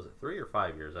 was it 3 or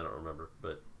 5 years? I don't remember,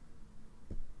 but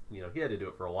he had to do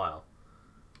it for a while,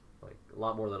 like a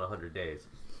lot more than 100 days.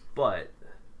 But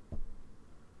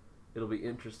it'll be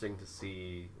interesting to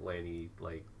see Lanny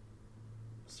like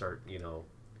start,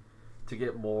 to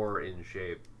get more in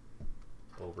shape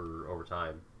over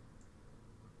time.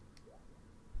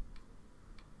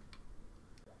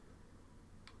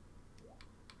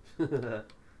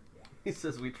 He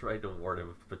says we tried to warn him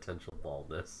of potential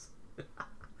baldness.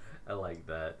 I like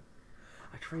that.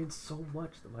 I trained so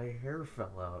much that my hair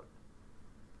fell out.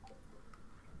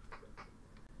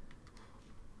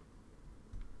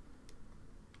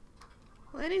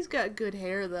 Lanny's got good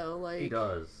hair though, like He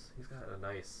does. He's got a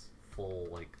nice, full,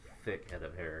 like, thick head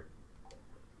of hair.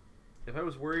 If I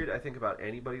was worried, I think, about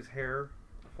anybody's hair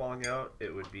falling out,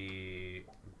 it would be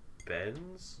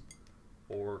Ben's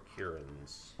or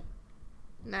Kieran's.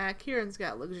 Nah, Kieran's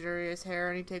got luxurious hair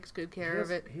and he takes good care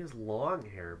of it. He has long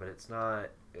hair, but it's not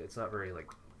very, like,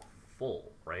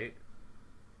 full, right?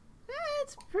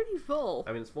 It's pretty full.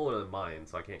 I mean, it's fuller than mine,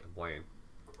 so I can't complain.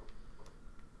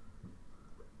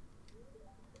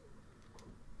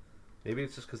 Maybe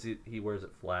it's just because he wears it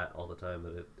flat all the time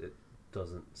that it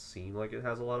doesn't seem like it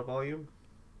has a lot of volume.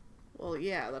 Well,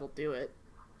 yeah, that'll do it.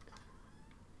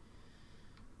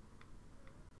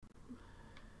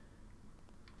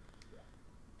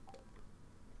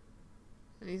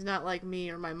 And he's not like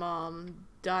me or my mom,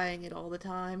 dyeing it all the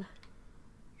time.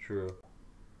 True.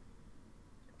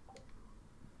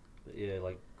 But yeah,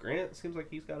 like, Grant seems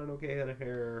like he's got an okay head of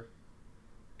hair.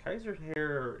 Kaiser's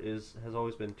hair has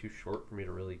always been too short for me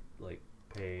to really, like,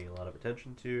 pay a lot of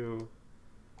attention to.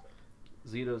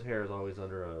 Zito's hair is always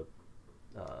under a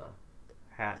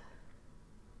hat.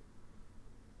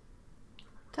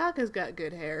 Taka's got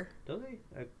good hair. Does he?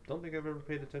 I don't think I've ever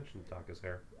paid attention to Taka's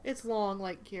hair. It's long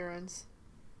like Kieran's.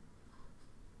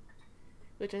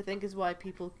 Which I think is why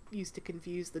people used to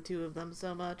confuse the two of them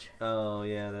so much. Oh,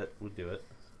 yeah, that would do it.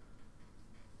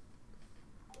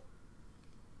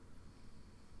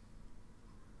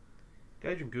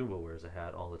 Gaijin Goomba wears a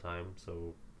hat all the time,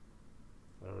 so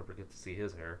I don't ever get to see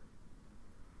his hair.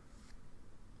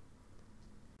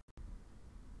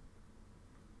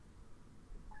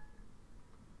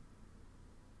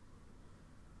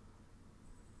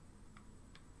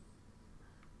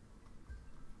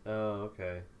 Oh,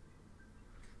 okay.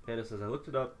 Panda says, I looked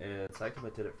it up and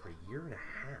Saitama did it for a year and a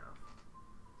half.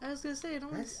 I was gonna say,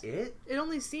 That's it? It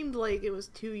only seemed like it was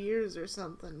 2 years or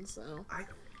something, so... I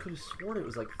could have sworn it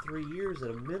was like 3 years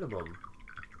at a minimum.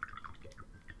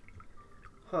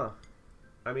 Huh.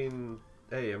 I mean,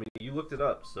 hey, you looked it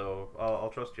up, so I'll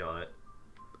trust you on it.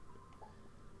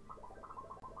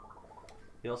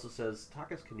 He also says,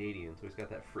 Taka's Canadian, so he's got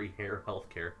that free hair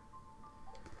healthcare.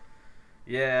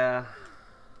 Yeah.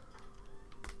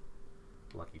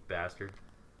 Lucky bastard.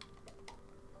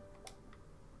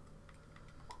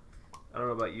 I don't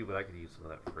know about you, but I could use some of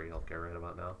that free healthcare right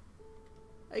about now.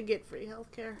 I get free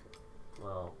healthcare.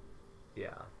 Well,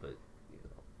 yeah, but, you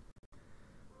know,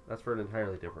 that's for an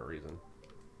entirely different reason.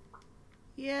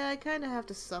 Yeah, I kind of have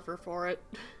to suffer for it.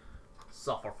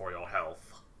 Suffer for your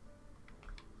health.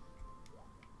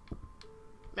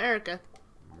 America.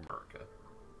 America.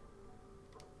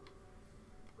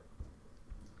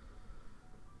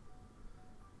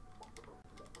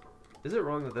 Is it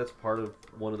wrong that that's part of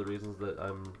one of the reasons that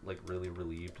I'm, like, really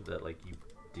relieved that, like, you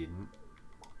didn't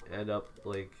end up,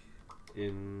 like,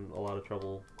 in a lot of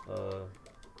trouble,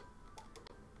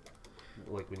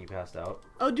 like, when you passed out?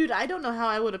 Oh, dude, I don't know how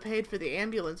I would have paid for the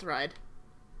ambulance ride.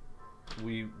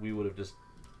 We would have just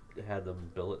had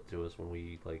them bill it to us when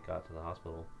we, like, got to the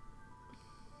hospital.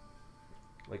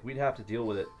 Like, we'd have to deal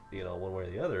with it, you know, one way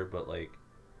or the other, but, like,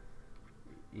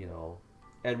 you know,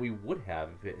 and we would have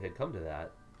if it had come to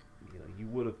that. You know, you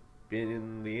would have been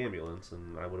in the ambulance,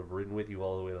 and I would have ridden with you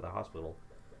all the way to the hospital,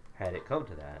 had it come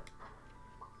to that.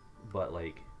 But,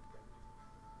 like,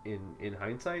 in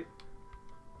hindsight,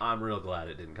 I'm real glad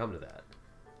it didn't come to that.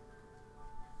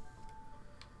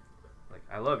 Like,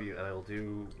 I love you, and I will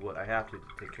do what I have to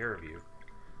take care of you.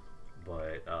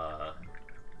 But,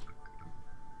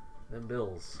 them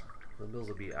bills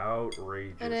will be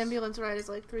outrageous. An ambulance ride is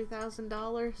like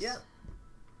 $3,000. Yeah.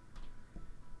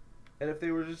 And if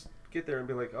they were just get there and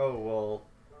be like, oh, well,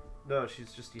 no,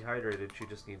 she's just dehydrated, she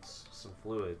just needs some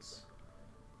fluids.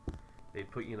 They'd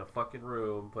put you in a fucking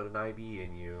room, put an IV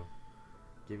in you,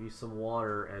 give you some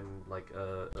water and, like,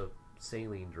 a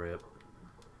saline drip.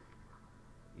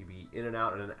 You'd be in and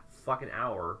out in a fucking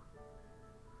hour,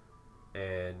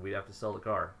 and we'd have to sell the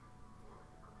car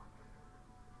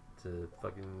to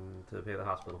pay the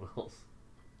hospital bills.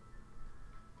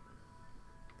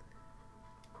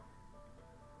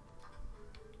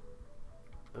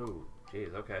 Oh,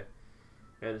 jeez, okay.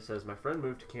 And it says, my friend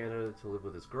moved to Canada to live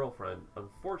with his girlfriend.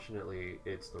 Unfortunately,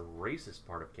 it's the racist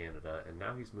part of Canada, and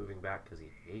now he's moving back because he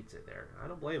hates it there. I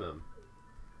don't blame him.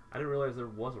 I didn't realize there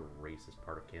was a racist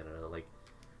part of Canada. Like,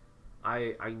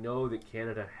 I know that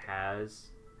Canada has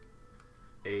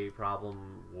a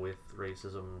problem with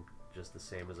racism just the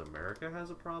same as America has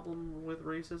a problem with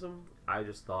racism. I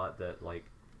just thought that, like,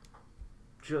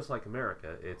 just like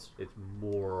America, it's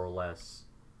more or less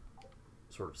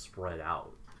sort of spread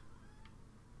out.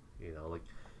 You know, like,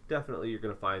 definitely you're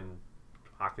going to find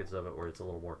pockets of it where it's a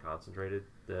little more concentrated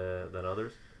than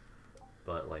others.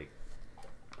 But, like,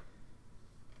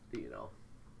 you know.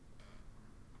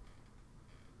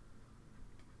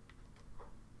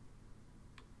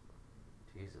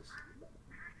 Jesus.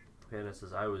 Panda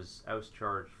says, I was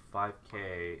charged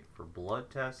 $5,000 for blood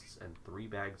tests and 3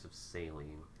 bags of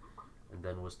saline, and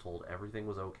then was told everything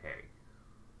was okay.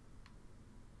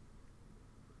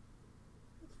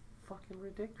 Fucking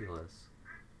ridiculous.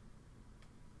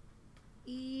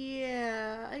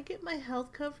 Yeah, I get my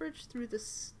health coverage through the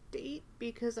state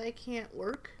because I can't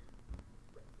work.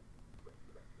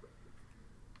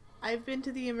 I've been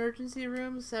to the emergency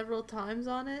room several times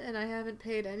on it, and I haven't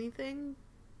paid anything.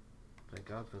 Thank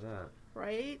God for that.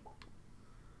 Right?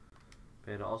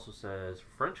 Panda also says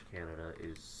French Canada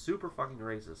is super fucking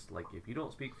racist. Like, if you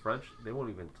don't speak French, they won't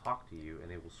even talk to you,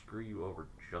 and they will screw you over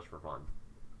just for fun.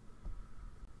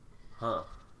 Huh.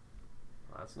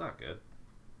 Well, that's not good.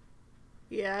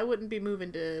 Yeah, I wouldn't be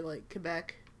moving to, like,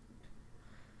 Quebec.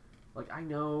 Like, I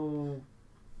know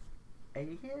a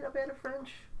little bit of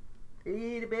French. A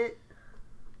little bit.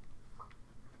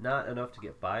 Not enough to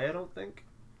get by, I don't think.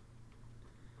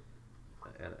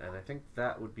 And I think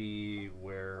that would be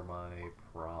where my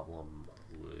problem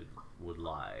would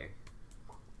lie.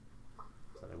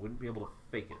 That I wouldn't be able to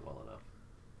fake it well enough.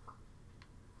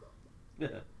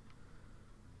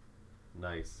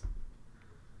 Nice.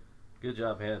 Good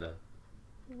job, Panda.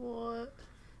 What?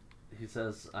 He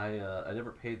says, I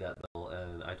never paid that bill,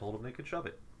 and I told him they could shove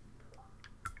it.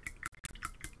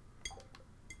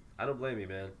 I don't blame you,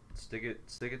 man. Stick it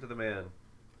to the man.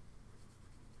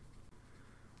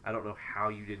 I don't know how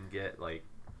you didn't get, like,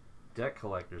 debt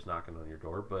collectors knocking on your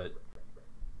door, but,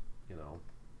 you know,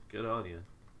 good on you.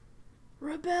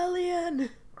 Rebellion!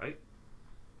 Right?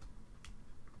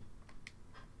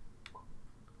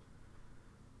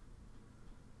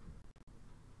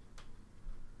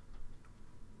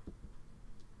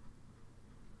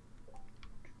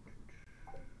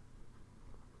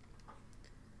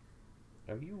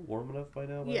 Are you warm enough by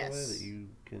now, by the way, that you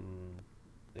can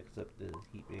accept the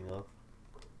heat being off?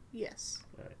 Yes.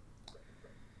 Alright.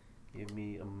 Give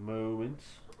me a moment.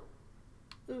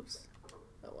 Oops.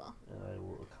 Oh well. And I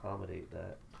will accommodate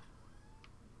that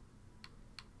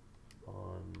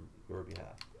on your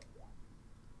behalf.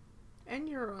 And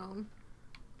your own.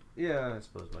 Yeah, I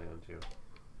suppose my own too.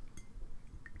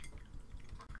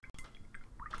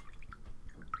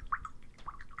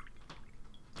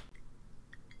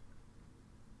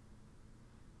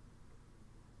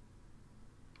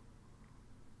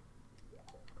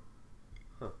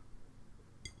 Huh.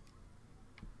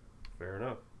 Fair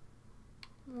enough.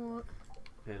 What?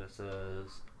 Panda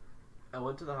says, I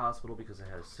went to the hospital because I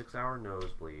had a 6-hour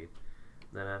nosebleed.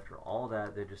 Then after all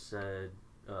that, they just said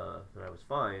that I was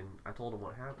fine. I told them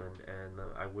what happened, and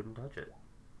I wouldn't touch it.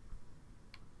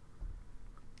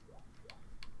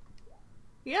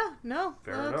 Yeah, no.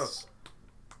 Fair enough.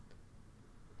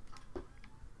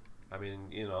 I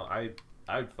mean, you know,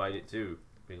 I'd fight it too.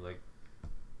 Being like,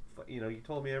 you know, you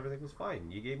told me everything was fine.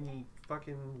 You gave me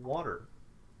fucking water.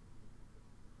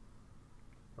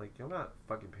 Like, I'm not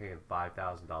fucking paying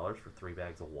 $5,000 for 3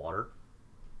 bags of water.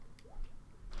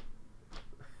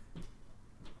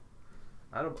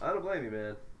 I don't blame you,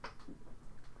 man.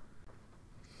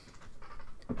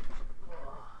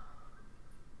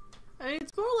 I mean,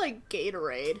 it's more like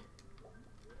Gatorade.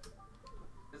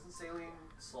 Isn't saline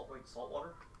salt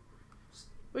water?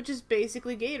 Which is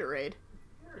basically Gatorade.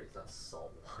 Gatorade's not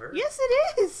salt water. Yes,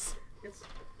 it is! It's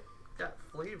got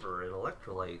flavor and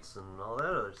electrolytes and all that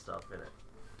other stuff in it.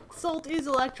 Salt is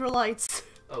electrolytes.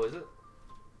 Oh, is it?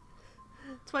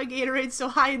 That's why Gatorade's so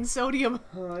high in sodium.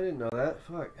 Oh, I didn't know that.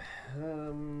 Fuck.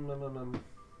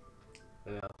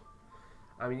 Yeah.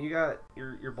 I mean, you got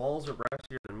your balls are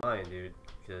brassier than mine, dude.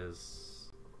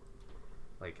 Because,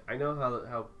 like, I know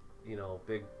how you know,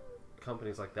 big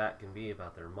companies like that can be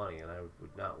about their money, and I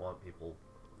would not want people,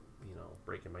 you know,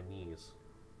 breaking my knees.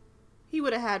 He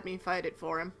would have had me fight it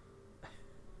for him.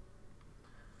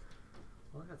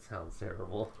 Well, that sounds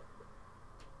terrible.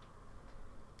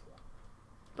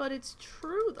 But it's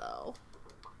true, though.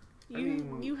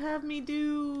 You have me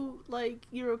do, like,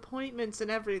 your appointments and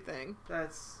everything.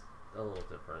 That's a little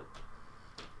different.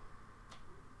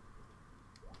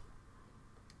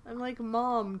 I'm like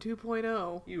Mom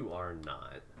 2.0. You are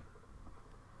not.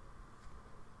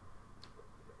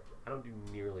 I don't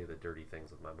do nearly the dirty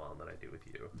things with my mom that I do with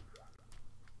you.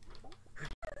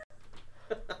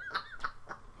 I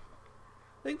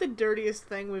think the dirtiest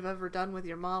thing we've ever done with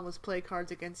your mom was play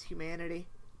Cards Against Humanity.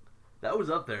 That was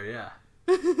up there, yeah.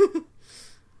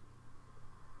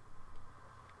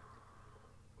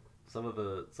 Some of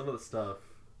the stuff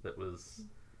that was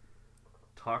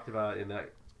talked about in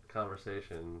that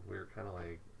conversation, we were kind of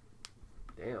like,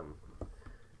 damn.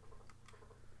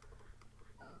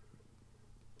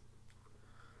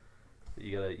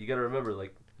 You gotta remember,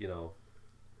 like, you know,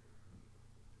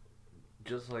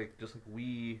 just like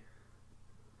we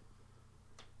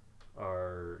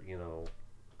are, you know,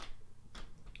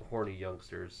 horny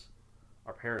youngsters.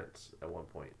 Our parents at one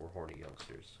point were horny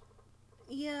youngsters.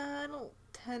 Yeah, I don't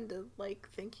tend to like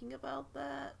thinking about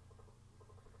that.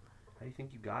 How do you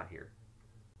think you got here?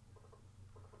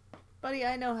 Buddy,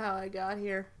 I know how I got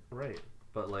here. Right,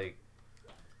 but like...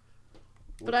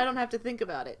 But I don't have to think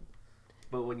about it.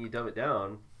 But when you dumb it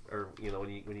down, or, you know,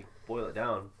 when you boil it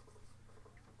down,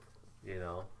 you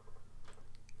know,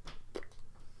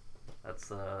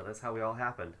 that's how we all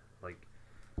happened. Like,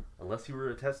 unless you were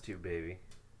a test tube baby.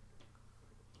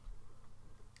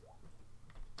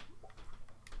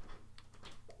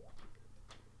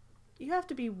 You have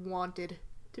to be wanted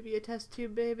to be a test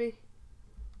tube baby.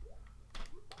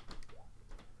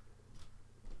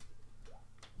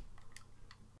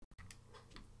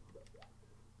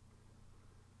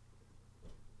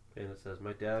 And it says,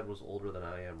 my dad was older than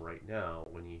I am right now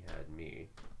when he had me.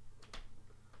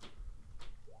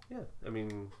 Yeah, I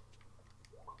mean,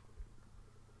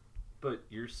 but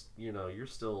you're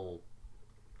still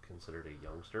considered a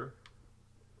youngster.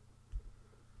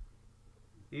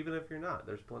 Even if you're not,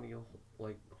 there's plenty of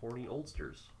like horny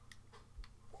oldsters.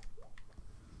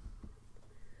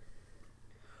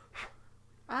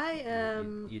 I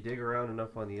am. You dig around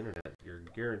enough on the internet, you're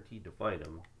guaranteed to find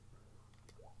them.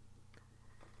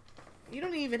 You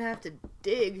don't even have to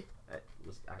dig. I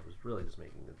was really just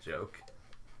making a joke.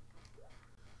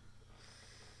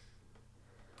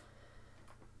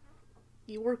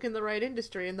 You work in the right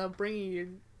industry, and they'll bring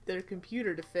you their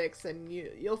computer to fix, and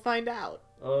you'll find out.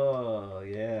 Oh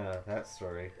yeah, that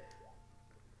story.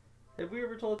 Have we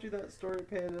ever told you that story,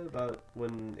 Panda, about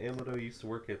when Amledo used to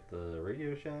work at the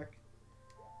Radio Shack?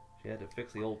 She had to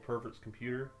fix the old pervert's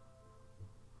computer.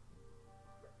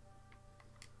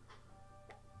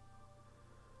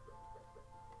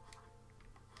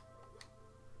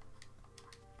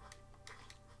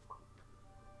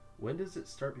 When does it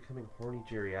start becoming horny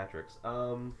geriatrics?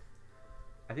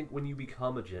 I think when you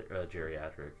become a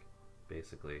geriatric,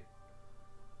 basically.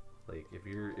 Like if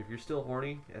you're still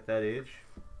horny at that age,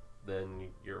 then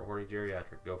you're a horny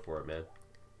geriatric. Go for it, man.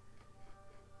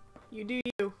 You do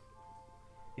you.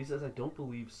 He says, I don't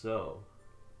believe so.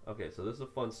 Okay, so this is a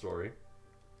fun story.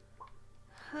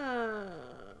 Huh.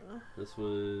 This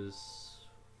was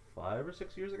 5 or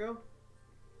 6 years ago?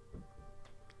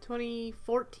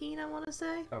 2014, I want to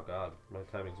say. Oh god, my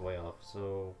timing's way off.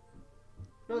 So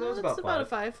no, that was about It's 5. about a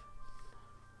 5.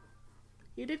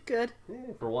 You did good.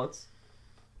 Yeah, for once.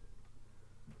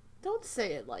 Don't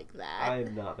say it like that.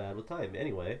 I'm not bad with time,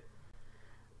 anyway.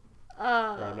 Or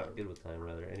I'm not good with time,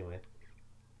 rather. Anyway.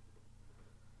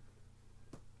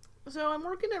 So I'm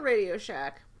working at Radio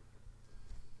Shack.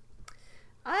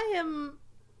 I am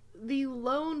the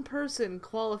lone person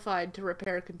qualified to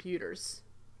repair computers.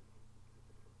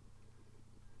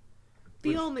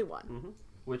 The only one. Mm-hmm.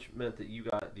 Which meant that you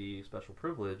got the special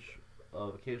privilege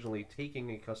of occasionally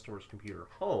taking a customer's computer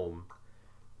home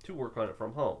to work on it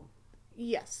from home.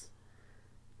 Yes.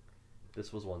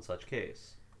 This was one such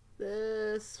case.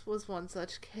 This was one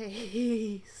such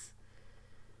case.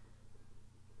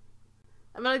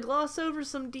 I'm gonna gloss over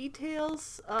some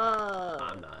details.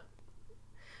 I'm not.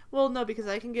 Well, no, because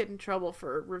I can get in trouble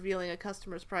for revealing a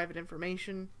customer's private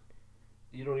information.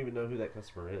 You don't even know who that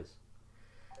customer is.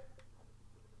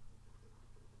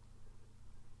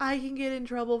 I can get in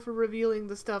trouble for revealing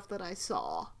the stuff that I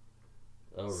saw.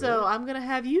 Oh, really? So I'm gonna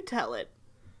have you tell it.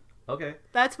 Okay.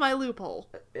 That's my loophole.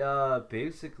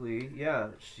 Basically, yeah,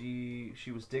 she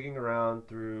was digging around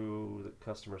through the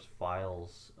customer's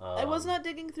files. I was not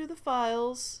digging through the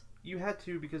files. You had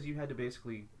to, because you had to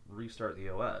basically restart the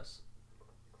OS.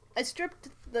 I stripped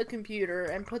the computer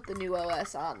and put the new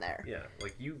OS on there. Yeah,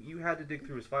 like you had to dig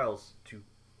through his files to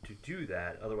do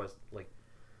that. Otherwise,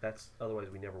 otherwise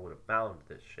we never would have found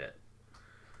this shit.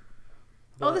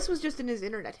 But, this was just in his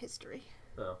internet history.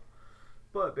 Oh.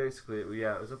 But basically,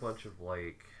 yeah, it was a bunch of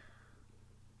like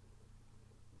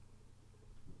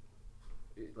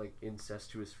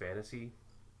incestuous fantasy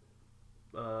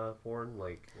porn,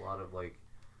 like a lot of like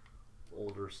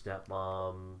older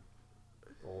stepmom,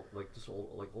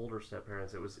 older step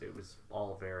parents. It was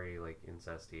all very like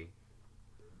incesty.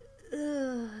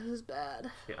 It was bad.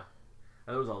 Yeah,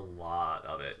 and there was a lot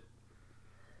of it.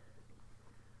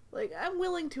 Like, I'm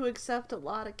willing to accept a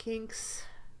lot of kinks.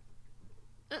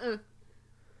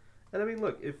 And I mean,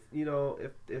 look, if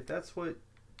that's what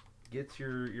gets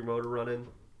your motor running,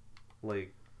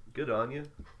 like, good on you.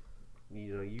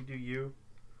 You know, you do you.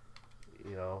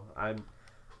 You know, I'm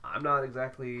not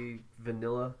exactly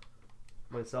vanilla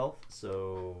myself,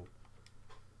 so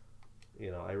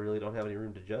I really don't have any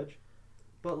room to judge.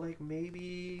 But like,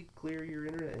 maybe clear your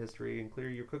internet history and clear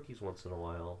your cookies once in a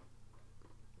while.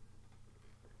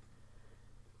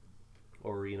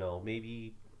 Or,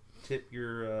 maybe tip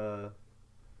your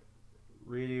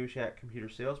Radio Shack computer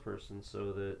salesperson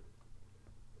so that,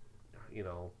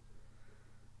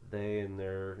 they and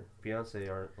their fiance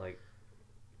aren't, like,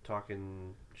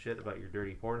 talking shit about your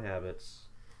dirty porn habits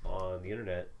on the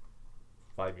internet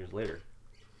 5 years later.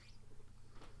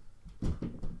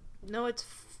 No, it's,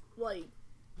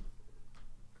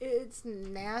 it's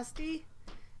nasty.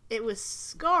 It was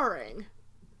scarring.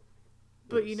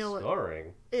 But you know what?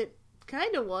 Scarring? It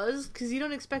kind of was, because you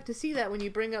don't expect to see that when you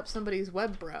bring up somebody's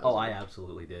web browser. Oh, I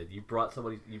absolutely did. You brought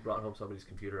home somebody's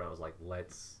computer, and I was like,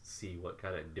 let's see what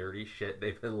kind of dirty shit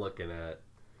they've been looking at.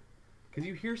 Because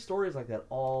you hear stories like that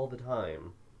all the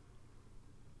time.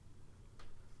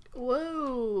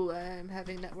 Whoa, I'm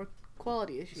having network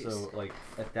quality issues. So, like,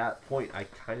 at that point, I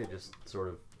kind of just sort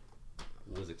of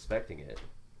was expecting it.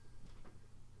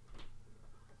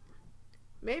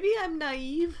 Maybe I'm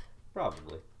naive.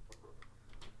 Probably.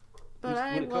 But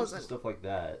when it comes wasn't. to stuff like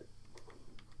that,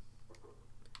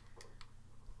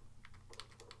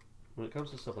 When it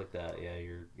comes to stuff like that, yeah,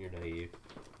 you're naive.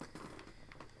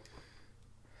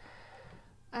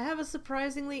 I have a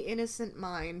surprisingly innocent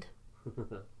mind.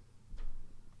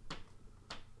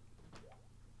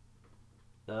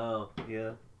 Oh,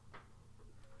 yeah.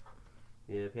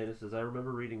 Yeah, Panda says, I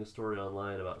remember reading a story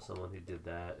online about someone who did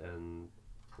that, and,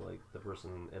 like, the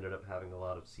person ended up having a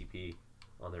lot of CP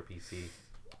on their PC.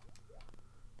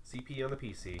 CP on the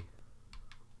PC.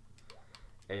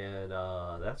 And,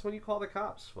 that's when you call the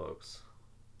cops, folks.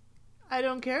 I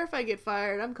don't care if I get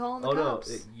fired. I'm calling the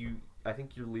cops. No, I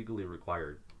think you're legally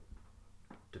required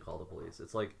to call the police.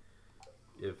 It's like,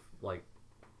 if, like,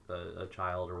 a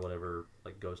child or whatever,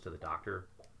 like, goes to the doctor,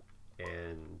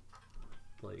 and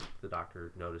like the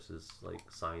doctor notices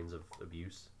like signs of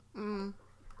abuse,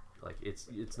 like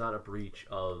it's not a breach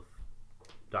of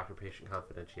doctor-patient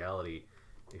confidentiality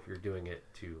if you're doing it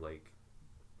to, like,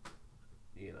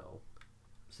 you know,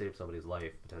 save somebody's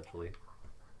life potentially.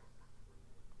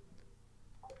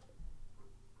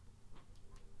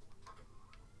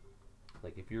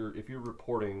 Like if you're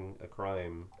reporting a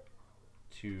crime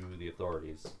to the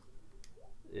authorities,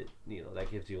 it, you know, that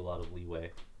gives you a lot of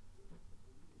leeway.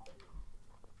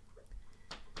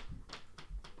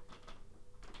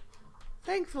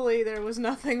 Thankfully, there was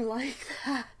nothing like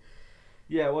that.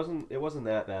 Yeah, it wasn't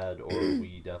that bad, or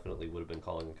we definitely would have been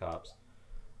calling the cops.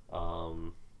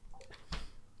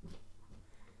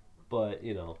 But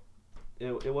you know,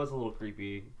 it was a little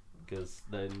creepy because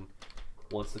then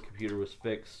once the computer was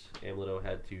fixed, Amledo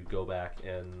had to go back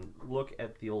and look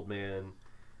at the old man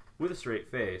with a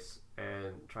straight face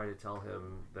and try to tell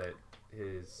him that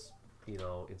his, you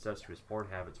know, incestuous porn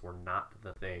habits were not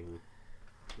the thing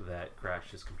that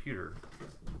crashed his computer.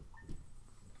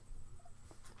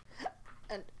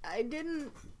 And I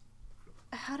didn't...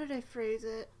 How did I phrase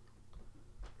it?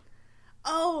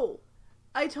 Oh!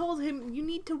 I told him, you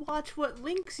need to watch what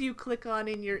links you click on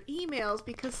in your emails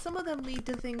because some of them lead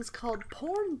to things called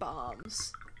porn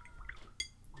bombs.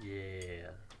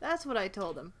 Yeah. That's what I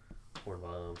told him. Porn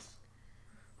bombs.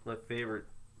 My favorite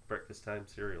breakfast time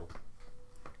cereal.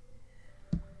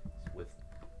 With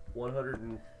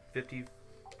 150%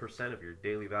 of your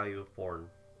daily value of porn.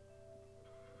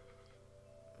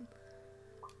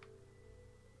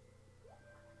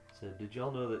 So, did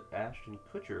y'all know that Ashton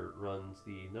Kutcher runs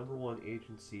the #1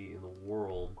 agency in the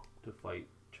world to fight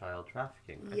child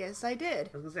trafficking? Yes, I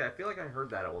did. I was gonna say, I feel like I heard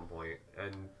that at one point,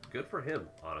 and good for him,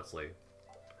 honestly.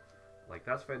 Like,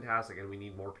 that's fantastic, and we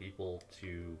need more people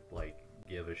to, like,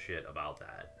 give a shit about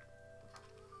that.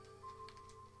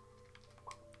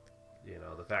 You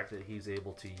know, the fact that he's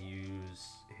able to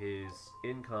use his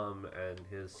income and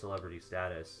his celebrity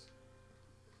status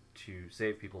to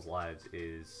save people's lives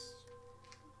is,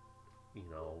 you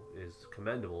know, is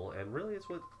commendable, and really it's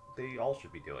what they all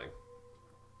should be doing.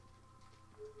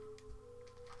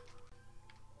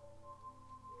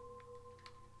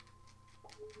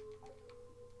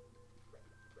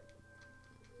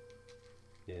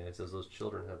 Yeah, it says those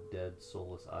children have dead,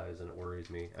 soulless eyes, and it worries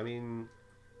me. I mean,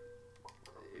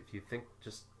 if you think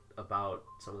just about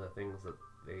some of the things that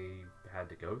they had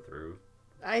to go through.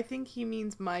 I think he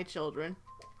means my children.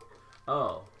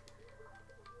 Oh.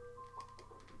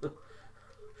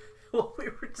 Well,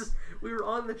 we were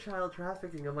on the child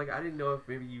trafficking. I'm like, I didn't know if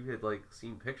maybe you had, like,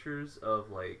 seen pictures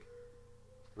of, like,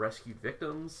 rescued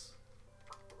victims.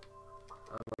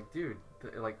 I'm like, dude,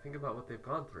 like, think about what they've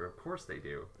gone through. Of course they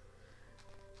do.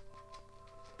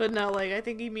 But no, like, I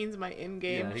think he means my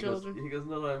in-game children. He goes,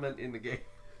 no, I meant in the game.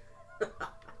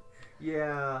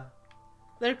 Yeah.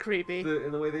 They're creepy.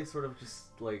 And the way they sort of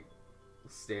just, like,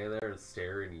 stand there and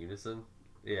stare in unison.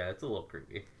 Yeah, it's a little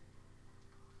creepy.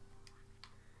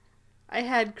 I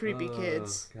had creepy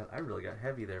kids. God, I really got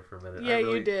heavy there for a minute. Yeah,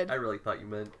 you did. I really thought you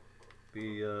meant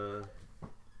the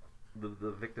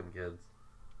victim kids.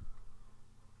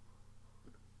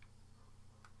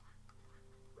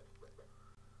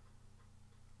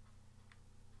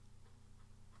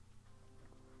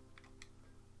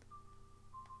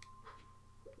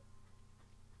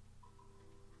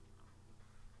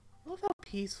 I love how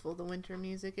peaceful the winter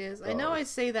music is. I know I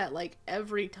say that, like,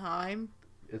 every time.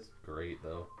 It's great,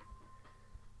 though.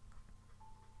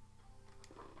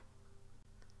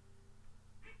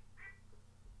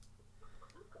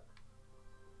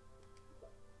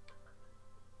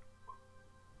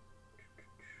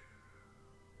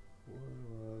 What do I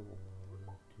want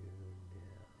to do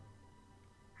now?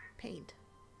 Paint.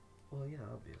 Well, yeah,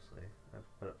 obviously.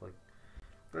 I've put up, like...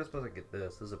 I suppose I get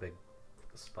this. This is a big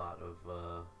spot of,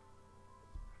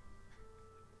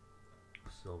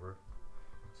 silver.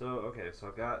 So, okay, so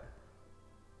I've got...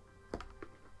 I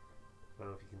don't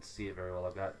know if you can see it very well.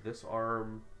 I've got this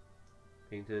arm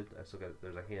painted. I still got,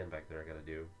 there's a hand back there I gotta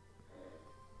do.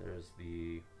 There's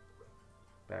the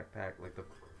backpack, like the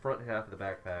front half of the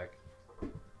backpack.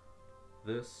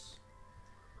 This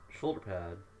shoulder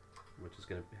pad, which is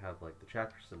gonna have like the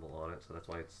chapter symbol on it, so that's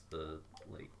why it's the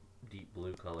like deep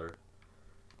blue color.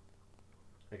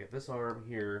 I get this arm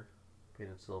here,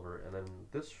 painted silver, and then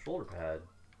this shoulder pad,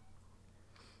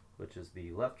 which is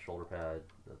the left shoulder pad,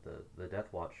 the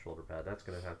Death Watch shoulder pad, that's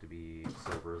gonna have to be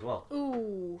silver as well.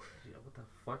 Ooh. Yeah, what the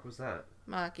fuck was that?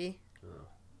 Maki. Oh.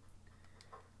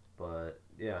 But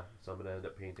yeah, so I'm gonna end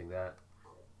up painting that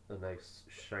a nice,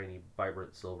 shiny,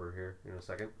 vibrant silver here in a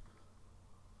second.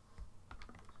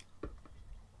 Am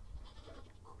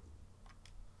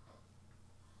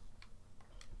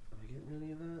I getting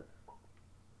any of that?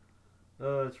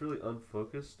 It's really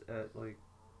unfocused at like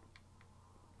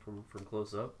from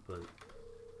close up, but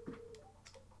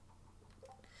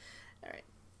Alright.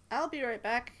 I'll be right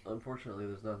back. unfortunately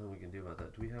there's nothing we can do about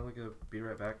that. Do we have like a be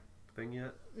right back thing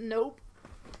yet? Nope.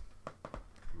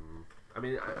 I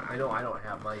mean, I know I don't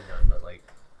have mine done, but like...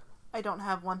 I don't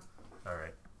have one.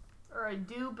 Alright. Or I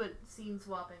do, but scene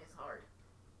swapping is hard.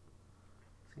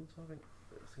 Scene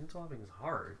swapping is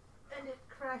hard. And it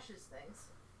crashes things.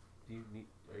 Do you need...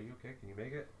 Are you okay? Can you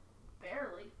make it?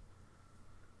 Barely.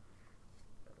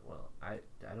 Well, I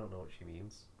don't know what she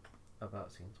means about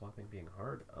scene swapping being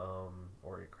hard,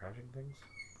 or it crashing things.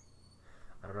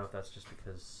 I don't know if that's just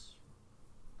because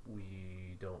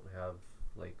we don't have,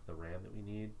 like, the RAM that we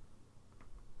need,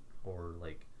 or,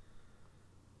 like,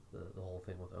 the whole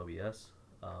thing with OBS.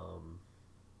 Because,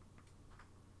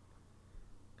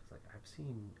 like, I've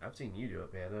seen you do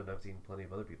it, Panda, and I've seen plenty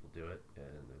of other people do it,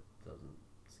 and it doesn't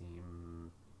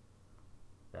seem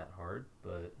that hard,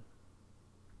 but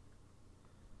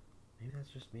maybe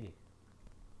that's just me.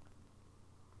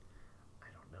 I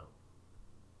don't know.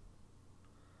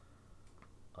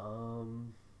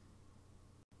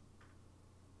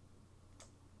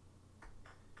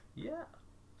 Yeah.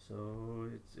 So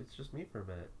it's just me for a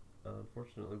minute.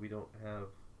 Unfortunately, we don't have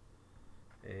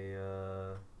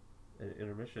an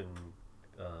intermission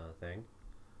thing.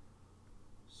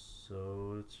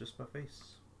 So it's just my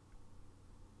face.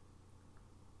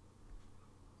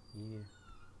 Yeah.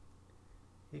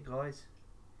 Hey guys,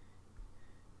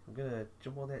 I'm gonna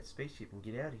jump on that spaceship and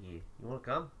get out of here. You wanna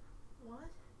come? What?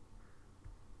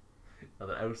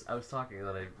 I was talking and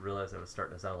then I realized I was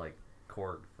starting to sound like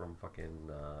Korg from fucking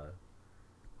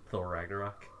Thor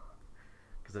Ragnarok,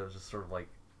 because I was just sort of like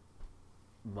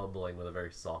mumbling with a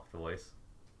very soft voice.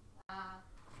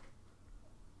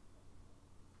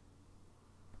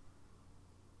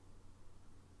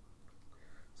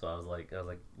 So I was like,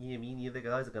 yeah, me and the other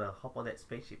guys are gonna hop on that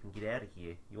spaceship and get out of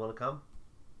here. You wanna come?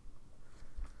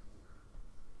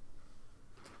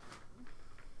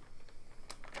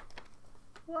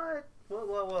 What?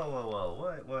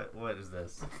 Whoa. What is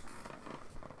this?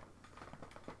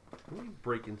 Who are you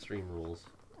breaking stream rules?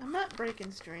 I'm not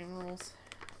breaking stream rules.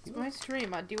 It's my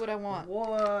stream. I do what I want.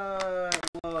 Whoa.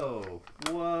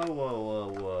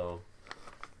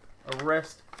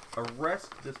 Arrest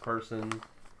this person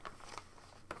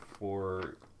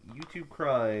for YouTube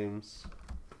crimes.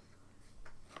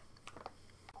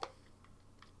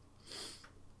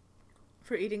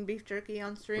 For eating beef jerky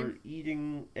on stream? For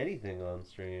eating anything on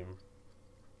stream.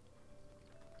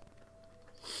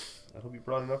 I hope you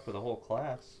brought enough for the whole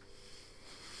class.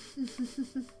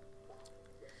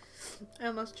 I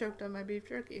almost choked on my beef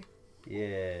jerky.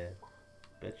 Yeah.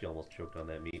 Bet you almost choked on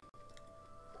that meat.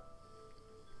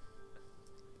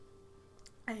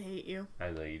 I hate you. I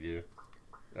know you do.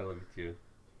 I love you too.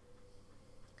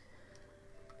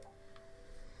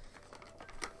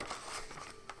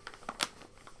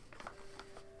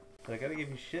 But I gotta give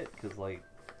you shit, cause like,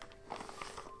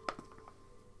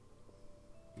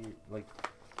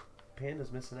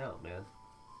 Panda's missing out, man.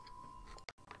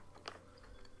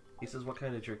 He says, "What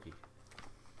kind of jerky?"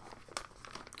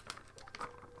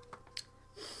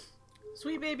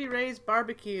 Sweet Baby Ray's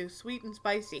barbecue, sweet and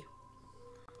spicy.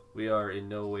 We are in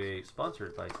no way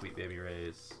sponsored by Sweet Baby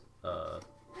Ray's.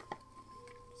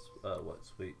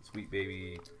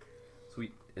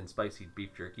 Sweet and spicy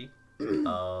beef jerky.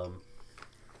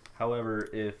 However,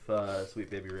 if Sweet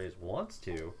Baby Ray's wants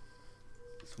to,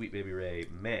 Sweet Baby Ray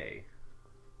may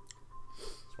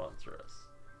sponsor us.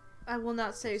 I will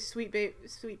not say sweet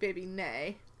baby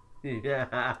nay.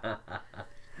 Yeah.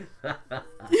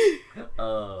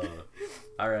 Oh,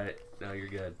 all right. No, you're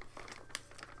good.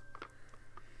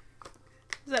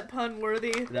 Is that pun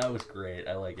worthy? That was great.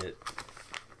 I like it.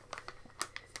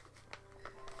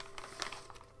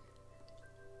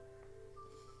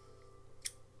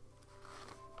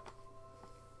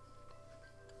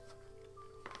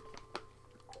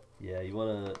 Yeah,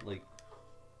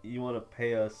 you wanna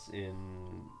pay us in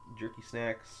jerky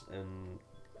snacks and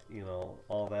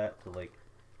all that to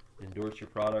endorse your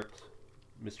product,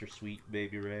 Mr. Sweet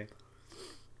Baby Ray.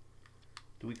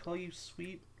 Do we call you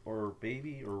Sweet or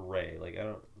Baby or Ray? I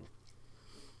don't.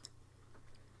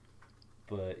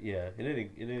 But yeah, in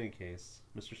any case,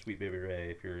 Mr. Sweet Baby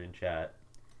Ray, if you're in chat,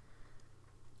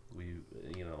 we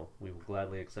will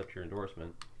gladly accept your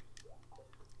endorsement.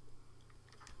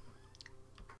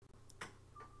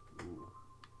 Ooh.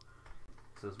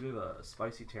 It says we have a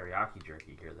spicy teriyaki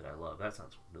jerky here that I love. That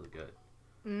sounds really good.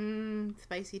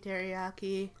 Spicy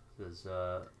teriyaki. It says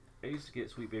I used to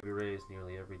get Sweet Baby Rays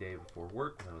nearly every day before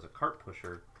work when I was a cart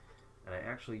pusher, and I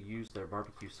actually used their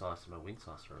barbecue sauce in my wing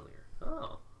sauce earlier.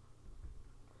 Oh.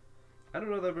 I don't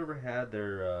know that I've ever had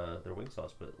their wing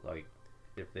sauce, but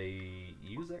if they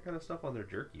use that kind of stuff on their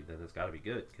jerky, then it's got to be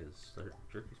good because their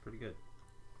jerky's pretty good.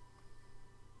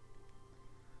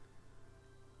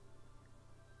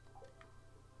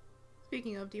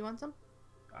 Speaking of, do you want some?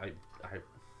 I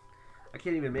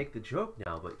can't even make the joke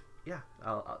now, but yeah,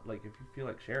 I'll if you feel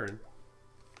like sharing.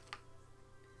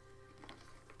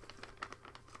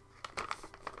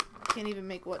 Can't even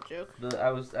make what joke?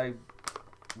 I was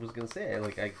gonna say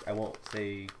I won't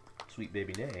say Sweet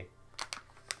Baby Nay.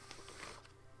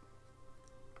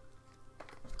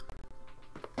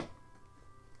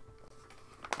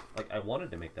 I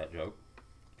wanted to make that joke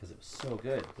because it was so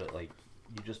good, but you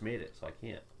just made it, so I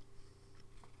can't.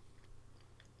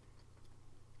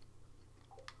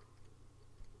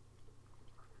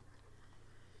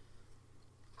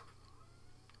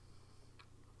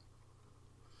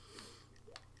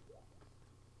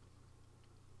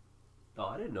 Oh,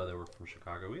 I didn't know they were from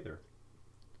Chicago either.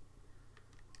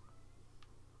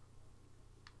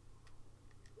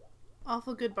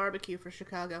 Awful good barbecue for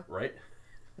Chicago. Right?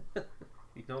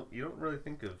 You don't really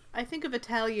think of... I think of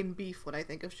Italian beef when I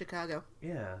think of Chicago.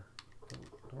 Yeah.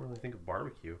 Don't really think of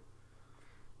barbecue. It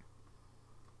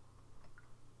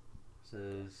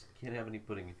says, can't have any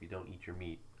pudding if you don't eat your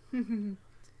meat. You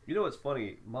know what's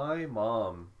funny? My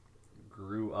mom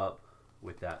grew up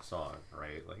with that song,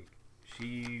 right?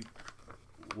 She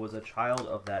was a child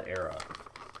of that era.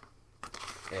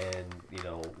 And,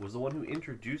 was the one who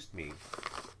introduced me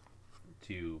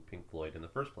to Pink Floyd in the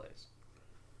first place.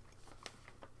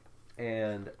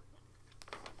 And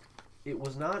it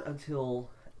was not until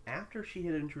after she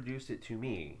had introduced it to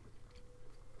me,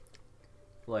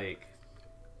 and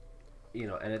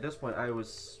at this point I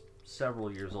was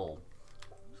several years old.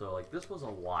 So, this was a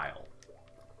while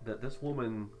that this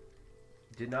woman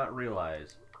did not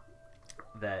realize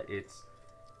that if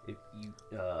you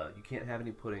can't have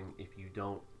any pudding if you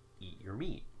don't eat your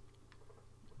meat.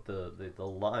 The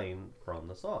line from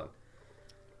the song.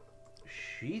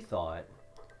 She thought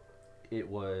it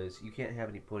was you can't have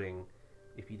any pudding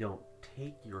if you don't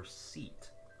take your seat.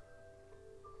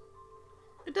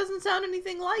 It doesn't sound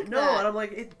anything like that. No, and I'm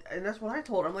and that's what I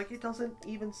told her. I'm it doesn't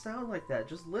even sound like that.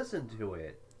 Just listen to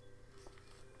it.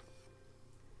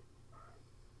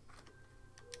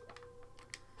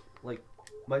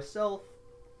 Myself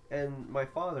and my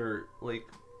father,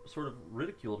 sort of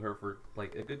ridiculed her for, a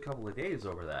good couple of days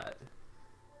over that.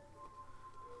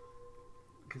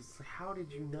 Because how did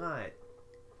you not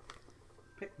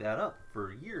pick that up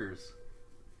for years?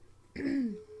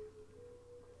 It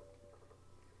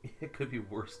could be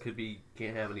worse. Could be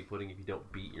can't have any pudding if you don't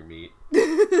beat your meat.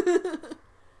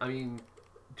 I mean,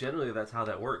 generally that's how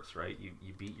that works, right?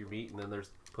 You beat your meat and then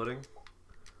there's pudding.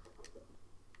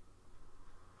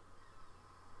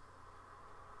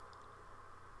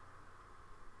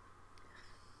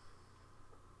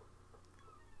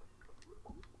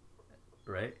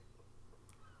 Right?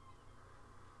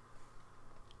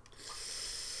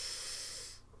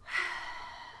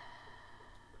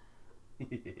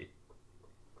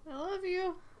 I love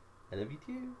you. I love you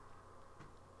too.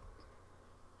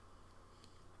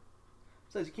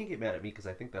 Besides, you can't get mad at me because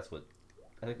I think that's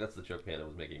the joke Panda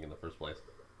was making in the first place.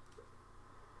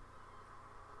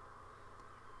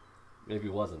 Maybe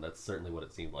it wasn't. That's certainly what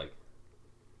it seemed like.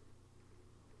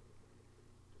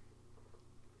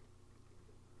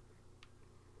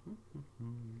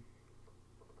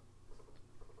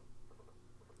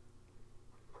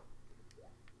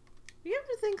 You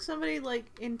ever think somebody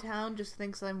in town just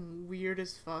thinks I'm weird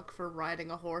as fuck for riding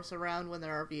a horse around when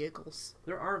there are vehicles?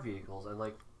 There are vehicles, and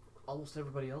almost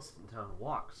everybody else in town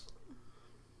walks,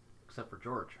 except for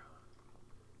George.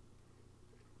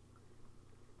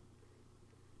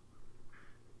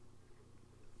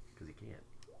 Because he can't.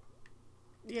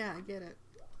 Yeah, I get it.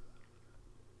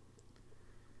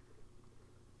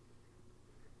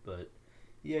 But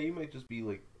yeah, you might just be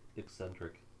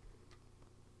eccentric.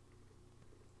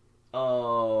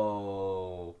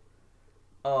 Oh.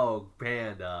 Oh,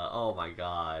 Panda. Oh my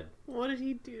god. What did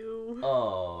he do?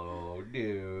 Oh,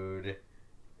 dude.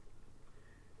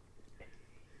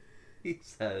 He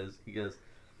goes,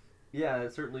 yeah,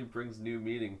 it certainly brings new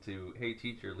meaning to, hey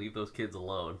teacher, leave those kids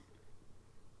alone.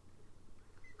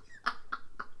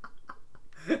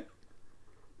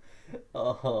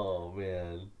 Oh,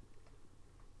 man.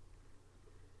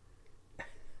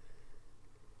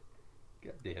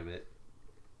 God damn it.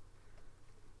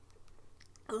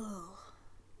 Ugh.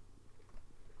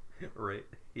 Right?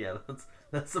 Yeah,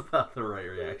 that's about the right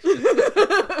reaction.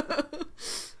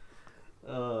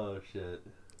 Oh, shit.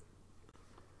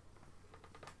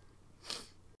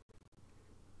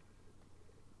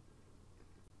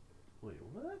 Wait,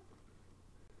 what?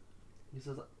 He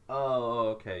says, "Oh,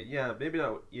 okay, yeah, maybe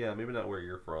not. Yeah, maybe not where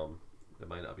you're from. It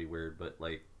might not be weird, but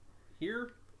like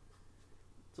here,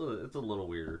 it's a little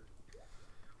weird."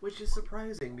 Which is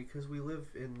surprising because we live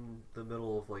in the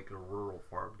middle of like a rural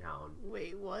farm town.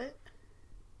 Wait, what?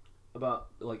 About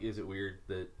like, is it weird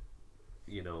that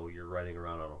you're riding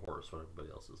around on a horse when everybody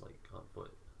else is like on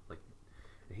foot? Like,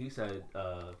 and he said,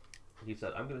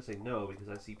 "I'm gonna say no because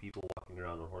I see people walking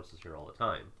around on horses here all the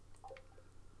time."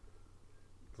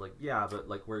 It's like, yeah, but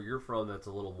like where you're from, that's a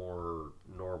little more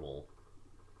normal.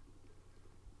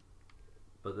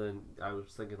 But then I was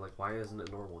thinking, like, why isn't it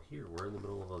normal here? We're in the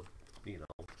middle of a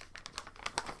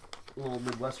little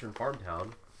Midwestern farm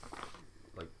town.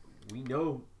 Like, we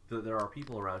know that there are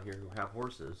people around here who have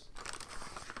horses.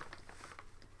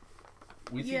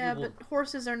 Yeah, but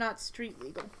horses are not street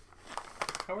legal.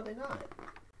 How are they not?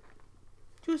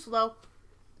 Too slow.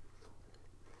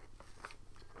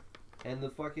 And the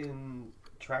fucking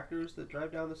tractors that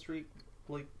drive down the street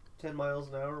like 10 miles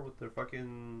an hour with their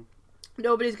fucking...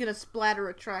 Nobody's gonna splatter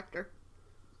a tractor.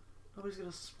 Nobody's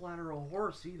gonna splatter a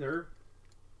horse either.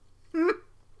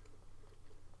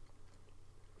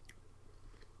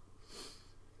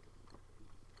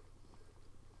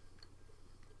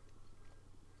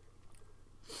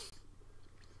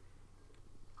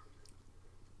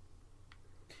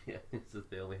 Yeah, it's that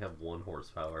they only have 1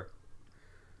 horsepower.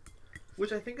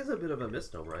 Which I think is a bit of a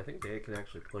misnomer. I think they can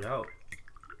actually put out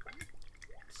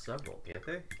several, can't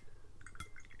they?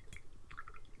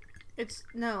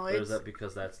 No, or is that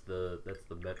because that's the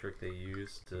metric they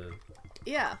use to...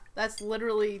 Yeah, that's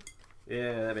literally...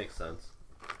 Yeah, that makes sense.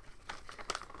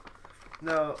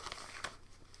 Now,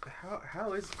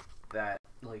 how is that,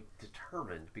 like,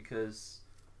 determined? Because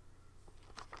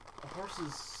a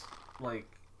horse's, like,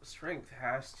 strength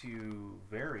has to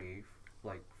vary,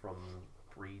 like, from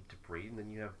breed to breed, and then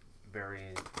you have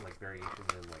variations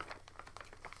in, like,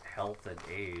 health and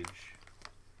age.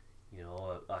 You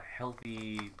know, a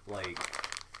healthy, like,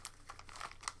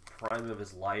 prime of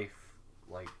his life,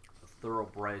 like,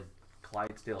 thoroughbred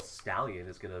Clydesdale stallion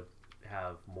is going to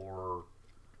have more,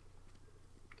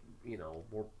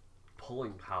 more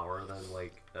pulling power than,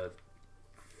 like, a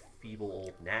feeble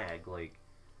old nag. Like,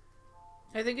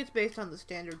 I think it's based on the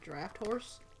standard draft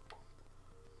horse.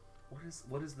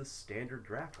 What is the standard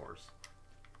draft horse?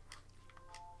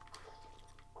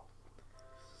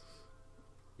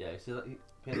 Yeah, see that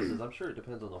Panda says, I'm sure it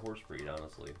depends on the horse breed,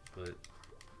 honestly, but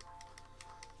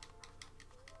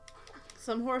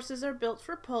some horses are built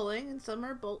for pulling and some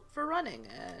are built for running,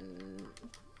 and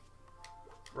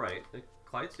right, the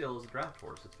Clydesdale is a draft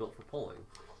horse. It's built for pulling.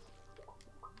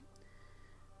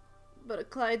 But a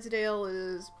Clydesdale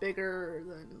is bigger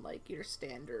than, like, your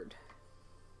standard.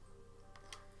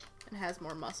 And has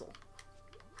more muscle.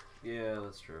 Yeah,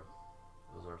 that's true.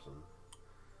 Those are some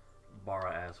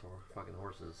bara-ass fucking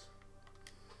horses.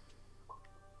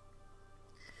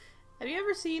 Have you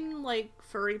ever seen, like,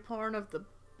 furry porn of the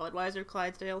Budweiser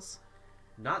Clydesdales?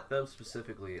 Not them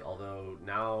specifically, although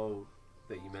now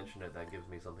that you mention it, that gives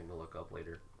me something to look up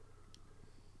later.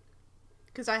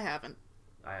 Because I haven't.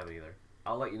 I haven't either.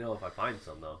 I'll let you know if I find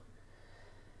some, though.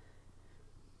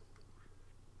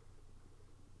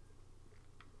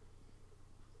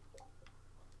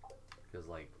 Because,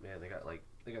 like, man, they got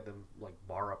them, like,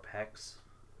 bara pecs.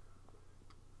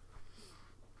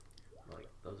 Like,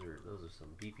 those are some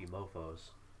beefy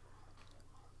mofos.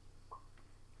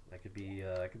 I could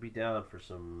be down for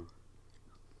some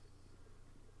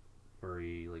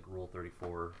furry, like, Rule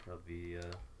 34 of the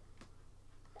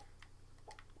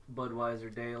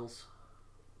Budweiser Dales.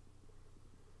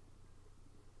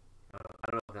 I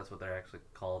don't know if that's what they're actually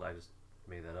called. I just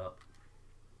made that up.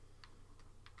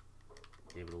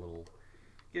 Gave it a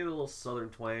little southern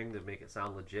twang to make it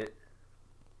sound legit.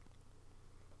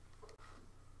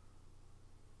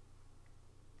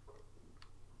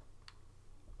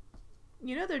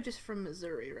 You know they're just from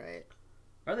Missouri, right?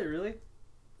 Are they really?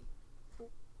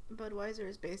 Budweiser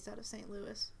is based out of St.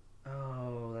 Louis.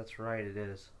 Oh, that's right, it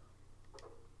is.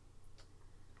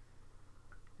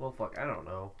 Well, fuck, I don't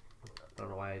know. I don't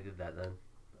know why I did that then.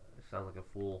 I sound like a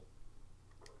fool.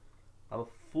 I'm a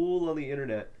fool on the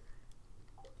internet.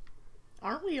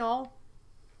 Aren't we all?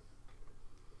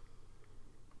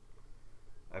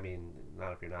 I mean,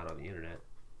 not if you're not on the internet.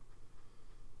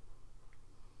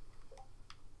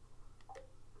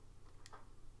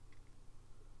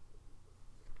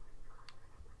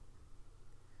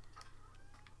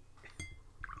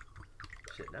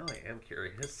 Shit, now I am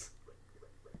curious.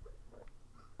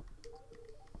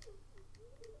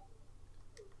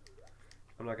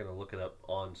 I'm not going to look it up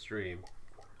on stream.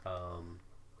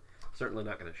 Certainly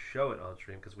not going to show it on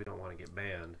stream because we don't want to get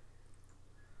banned.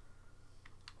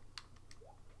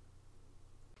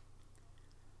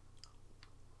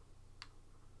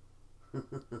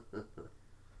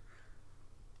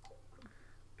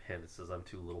 Panda says I'm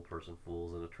two little person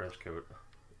fools in a trench coat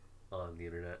on the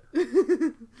internet.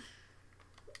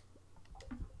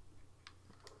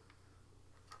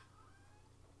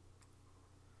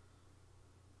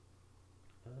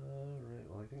 Alright,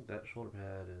 well I think that shoulder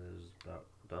pad is about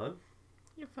done.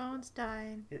 Your phone's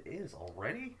dying. It is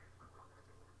already?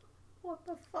 What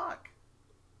the fuck?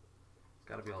 It's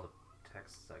gotta be all the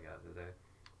texts I got today.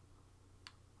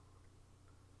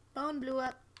 Phone blew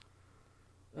up.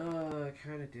 I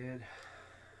kinda did.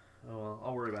 Oh well,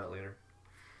 I'll worry about it later.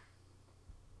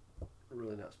 I'm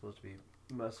really not supposed to be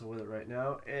messing with it right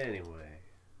now. Anyway.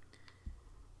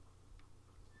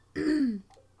 So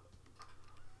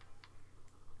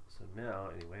now,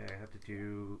 anyway, I have to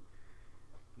do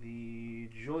the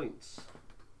joints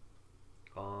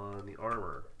on the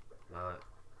armor. Not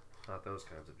those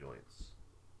kinds of joints.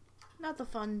 Not the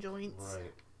fun joints.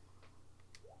 Right.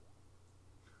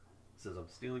 It says I'm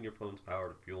stealing your phone's power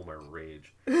to fuel my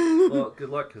rage. Well, good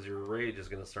luck, because your rage is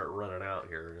going to start running out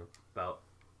here in about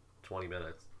 20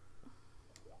 minutes.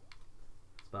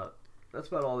 That's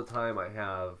about all the time I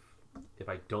have if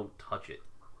I don't touch it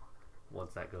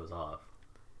once that goes off.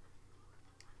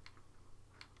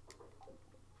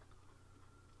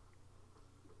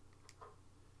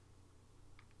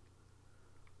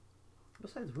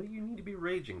 Besides, what do you need to be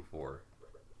raging for?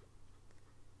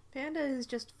 Panda is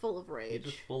just full of rage.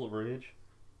 He's just full of rage.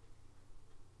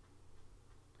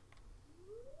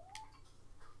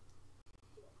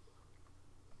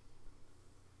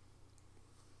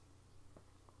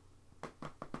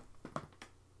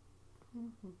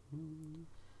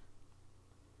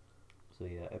 So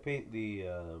yeah, I paint the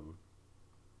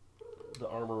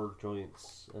armor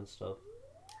joints and stuff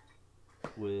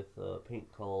with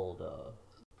paint called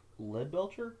lead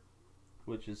belcher,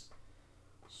 which is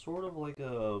sort of like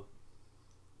a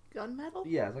gunmetal.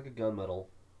 Yeah, it's like a gunmetal.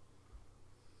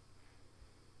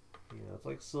 You know, it's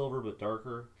like silver but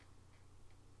darker.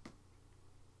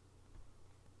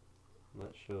 And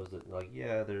that shows that, like,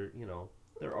 yeah, they're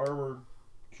armored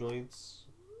joints,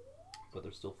 but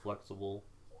they're still flexible.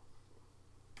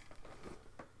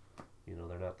 You know,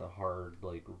 they're not the hard,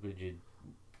 like, rigid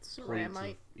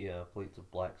Ceramite. Plates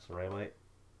of black ceramite.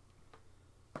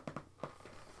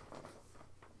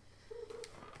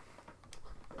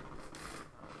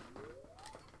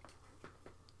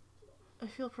 I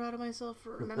feel proud of myself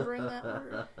for remembering that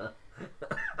word.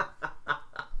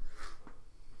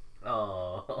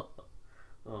 Oh,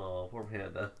 poor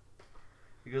Panda.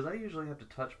 Because I usually have to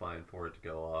touch mine for it to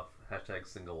go off. Hashtag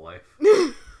single life.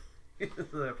 I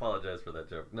apologize for that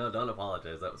joke. No, don't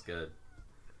apologize. That was good.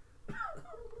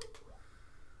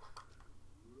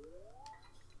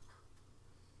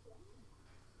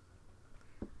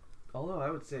 Although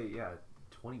I would say, yeah,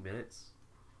 20 minutes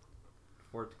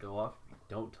for it to go off. If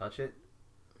you don't touch it.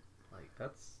 Like,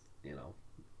 that's, you know.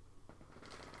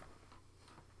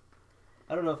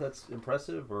 I don't know if that's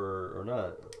impressive or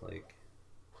not. Like,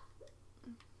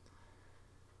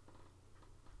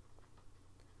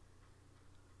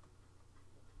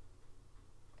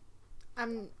 I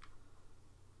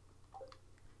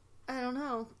don't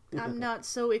know. I'm not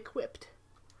so equipped.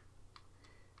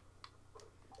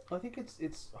 I think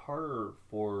it's harder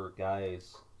for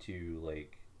guys to,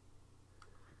 like,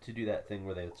 to do that thing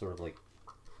where they sort of, like,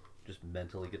 just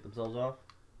mentally get themselves off.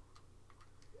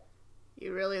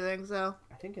 You really think so?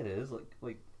 I think it is.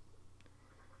 Like,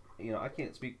 you know, I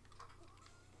can't speak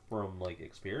from, like,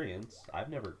 experience. I've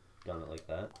never done it like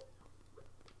that.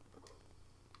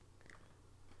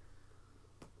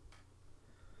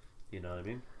 You know what I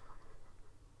mean?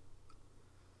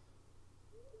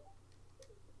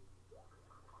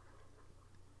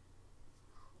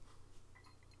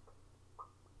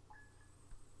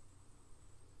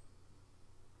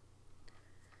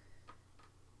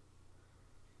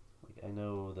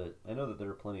 know that there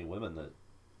are plenty of women that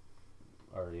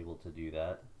are able to do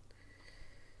that.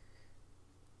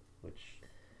 Which,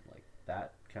 like,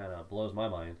 that kind of blows my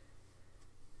mind.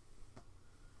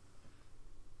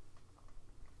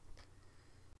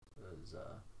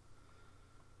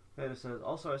 And it says,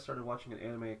 also I started watching an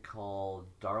anime called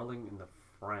Darling in the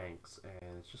Franxx,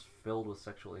 and it's just filled with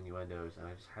sexual innuendos, and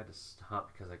I just had to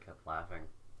stop because I kept laughing.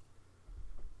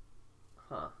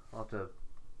 Huh. I'll have to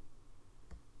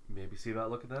maybe see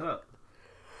about looking that up.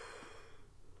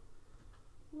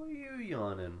 What are you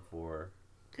yawning for?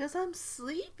 Because I'm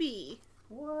sleepy.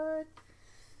 What?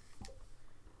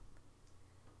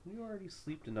 You already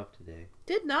sleeped enough today.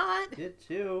 Did not. Did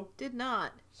too. Did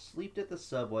not. Slept at the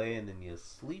subway, and then you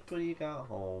sleep when you got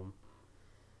home.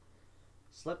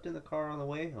 Slept in the car on the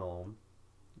way home.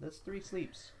 That's 3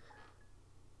 sleeps.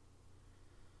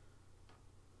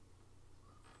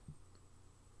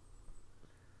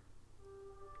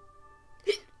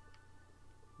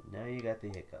 Now you got the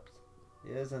hiccups.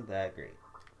 Isn't that great?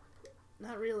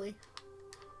 Not really.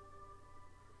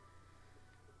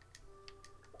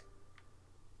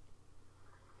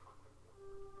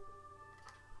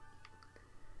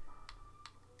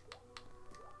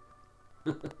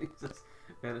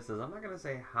 Man, it says, I'm not going to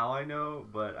say how I know,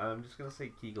 but I'm just going to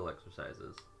say Kegel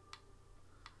exercises.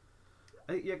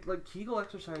 Yeah, like, Kegel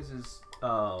exercises,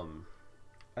 I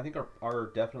think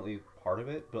are definitely part of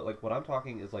it, but, like, what I'm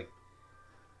talking is, like,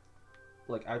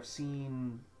 I've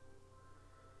seen,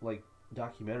 like,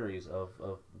 documentaries of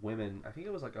women, I think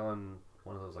it was, like, on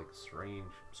one of those, like,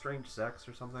 strange sex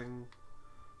or something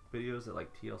videos that, like,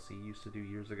 TLC used to do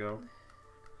years ago.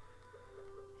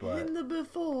 But, in the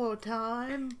before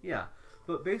time. Yeah,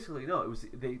 but basically, no, it was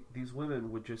these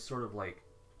women would just sort of like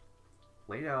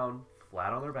lay down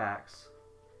flat on their backs,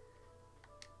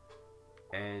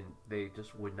 and they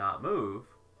just would not move,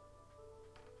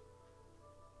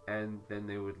 and then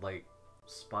they would like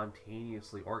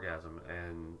spontaneously orgasm,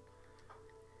 and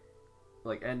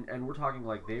like and we're talking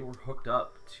like they were hooked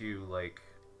up to like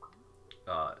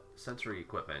sensory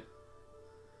equipment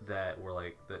that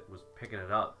was picking it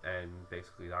up, and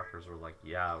basically doctors were like,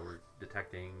 yeah, we're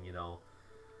detecting, you know,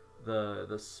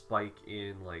 the spike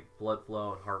in like blood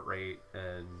flow and heart rate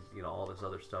and, you know, all this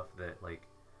other stuff that like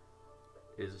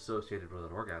is associated with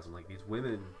an orgasm. Like, these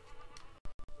women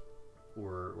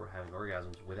were having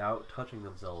orgasms without touching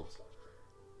themselves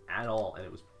at all, and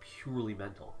it was purely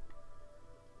mental.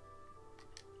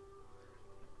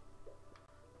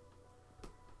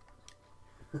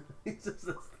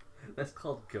 That's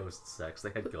called ghost sex.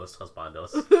 They had ghost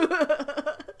husbandos.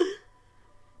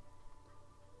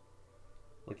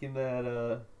 Like in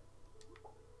that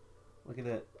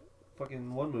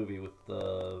fucking one movie with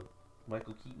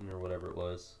Michael Keaton or whatever it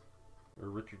was, or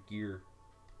Richard Gere.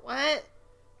 What?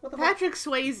 What the Patrick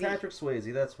Swayze. Patrick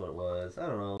Swayze. That's what it was. I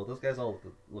don't know. Those guys all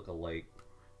look alike.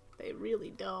 They really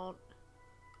don't.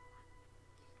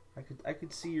 I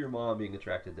could see your mom being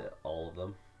attracted to all of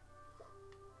them.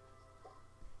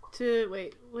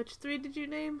 Wait, which 3 did you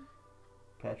name?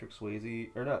 Patrick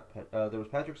Swayze, or not? There was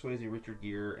Patrick Swayze, Richard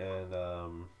Gere,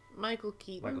 and Michael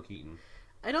Keaton. Michael Keaton.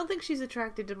 I don't think she's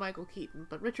attracted to Michael Keaton,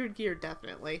 but Richard Gere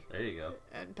definitely. There you go.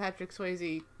 And Patrick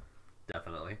Swayze.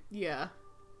 Definitely. Yeah.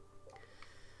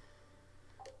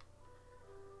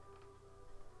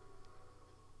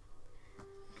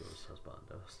 Ghost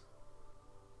husbandos.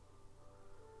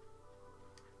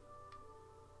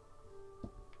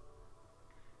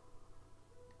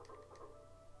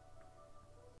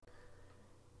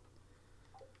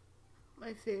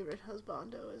 My favorite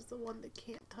husbando is the one that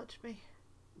can't touch me.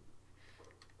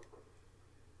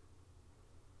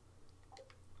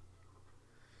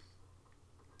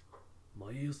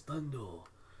 Majestando.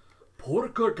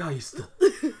 Porkergeist.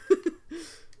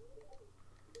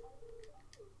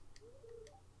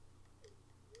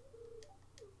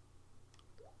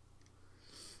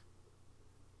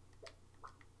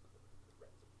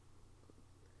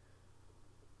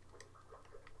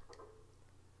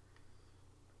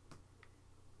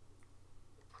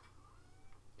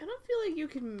 I don't feel like you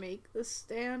can make the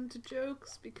stand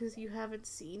jokes because you haven't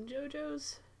seen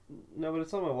JoJo's. No, but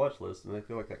it's on my watch list, and I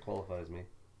feel like that qualifies me.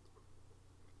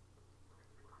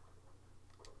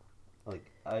 Like,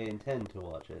 I intend to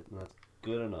watch it, and that's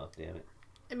good enough, damn it.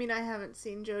 I mean, I haven't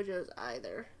seen JoJo's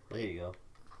either. There you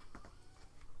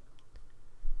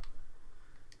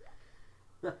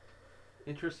go.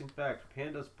 Interesting fact,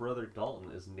 Panda's brother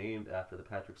Dalton is named after the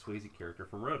Patrick Swayze character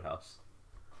from Roadhouse.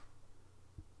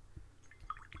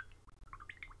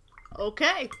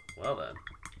 Okay. Well then.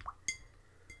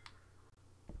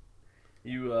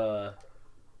 You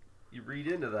read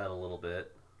into that a little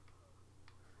bit.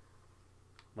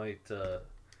 Might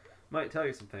Might tell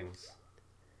you some things.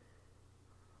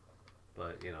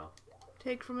 But, you know.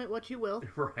 Take from it what you will.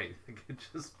 Right. It could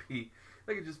just be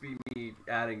me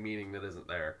adding meaning that isn't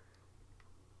there.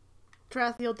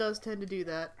 Trathiel does tend to do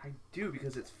that. I do,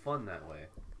 because it's fun that way.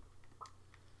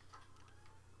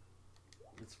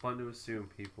 It's fun to assume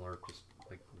people are just,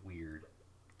 like, weird.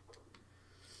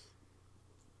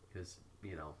 Because,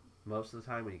 you know, most of the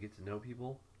time when you get to know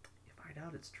people, you find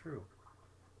out it's true.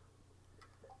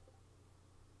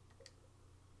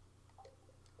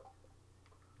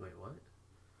 Wait, what?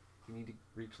 You need to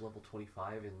reach level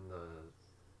 25 in the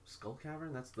Skull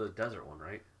Cavern? That's the desert one,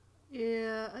 right?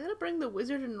 Yeah, I gotta bring the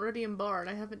Wizard and Iridium Bar, and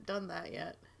I haven't done that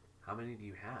yet. How many do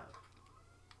you have?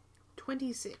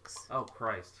 26. Oh,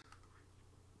 Christ.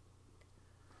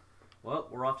 Well,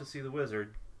 we're off to see the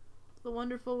wizard. The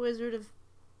wonderful wizard of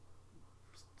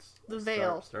the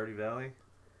Vale. Stardew Valley?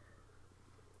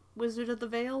 Wizard of the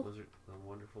Vale? The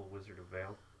wonderful wizard of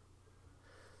Vale.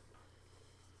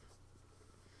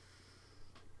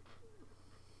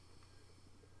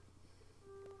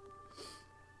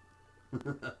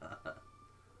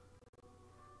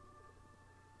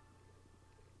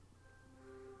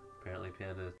 Apparently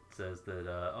Panda says that,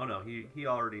 oh no, he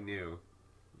already knew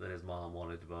that his mom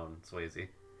wanted to bone Swayze.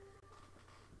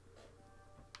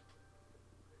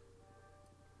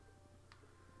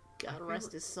 God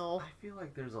rest his soul. I feel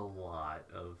like there's a lot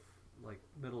of, like,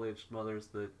 middle-aged mothers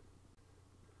that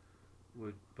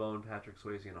would bone Patrick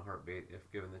Swayze in a heartbeat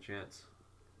if given the chance.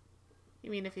 You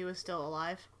mean if he was still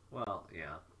alive? Well,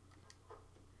 yeah.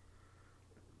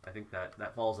 I think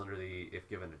that falls under the if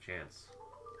given a chance.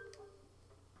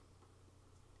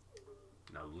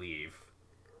 Now leave.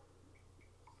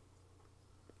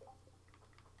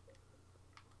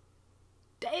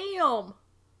 Damn!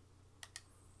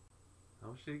 How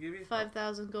much did he give you?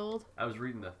 5,000 gold. I was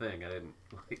reading the thing. I didn't,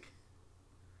 like...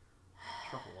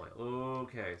 Truffle oil.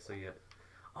 Okay, so yeah.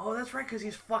 Oh, that's right, because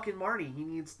he's fucking Marty. He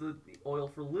needs the oil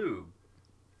for lube.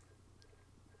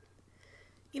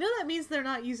 You know that means they're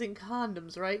not using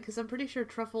condoms, right? Because I'm pretty sure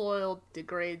truffle oil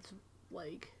degrades,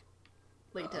 like,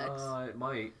 latex. It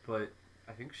might, but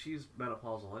I think she's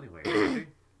menopausal anyway, isn't she?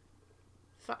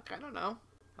 Fuck, I don't know.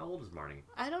 How old is Marty?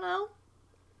 I don't know.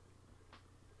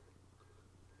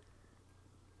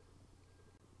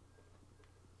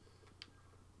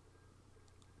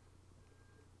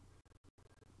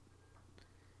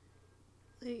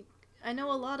 Like, I know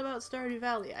a lot about Stardew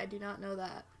Valley. I do not know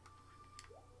that.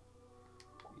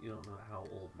 You don't know how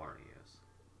old Marty is.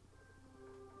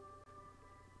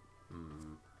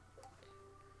 Hmm.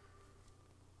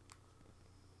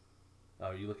 Oh,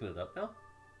 are you looking it up now?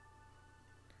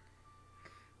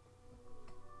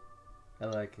 I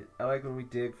like it. I like when we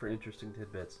dig for interesting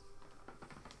tidbits.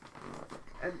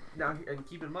 And now, and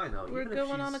keep in mind though, We're even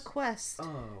going if on a quest.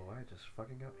 Oh, I just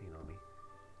fucking got paint on me.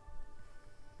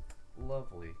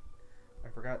 Lovely. I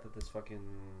forgot that this fucking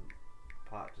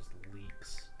pot just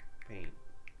leaks paint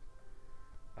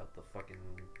out the fucking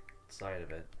side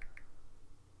of it.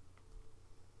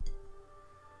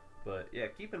 But yeah,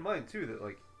 keep in mind too that,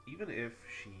 like, even if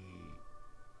she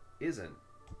isn't,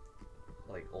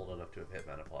 like, old enough to have hit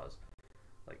menopause,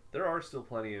 like, there are still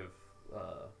plenty of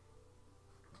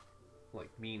like,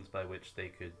 means by which they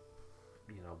could,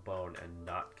 you know, bone and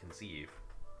not conceive.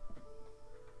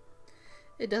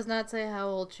 It does not say how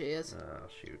old she is. Oh,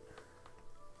 shoot.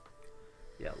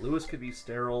 Yeah, Lewis could be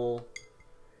sterile.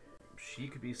 She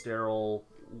could be sterile.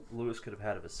 Lewis could have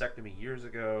had a vasectomy years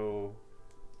ago.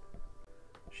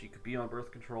 She could be on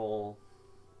birth control.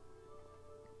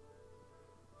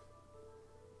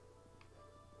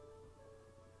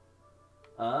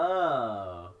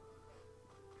 Oh.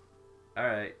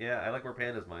 Alright, yeah, I like where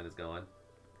Panda's mind is going.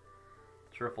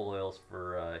 Truffle oils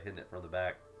for hitting it from the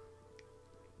back.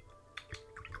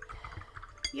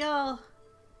 Yo.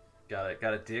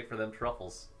 Gotta dig for them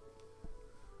truffles.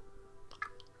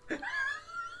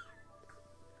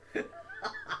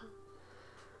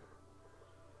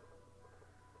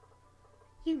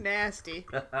 You nasty.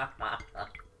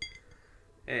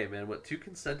 Hey man, what two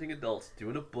consenting adults do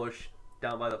in a bush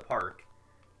down by the park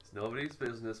is nobody's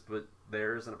business but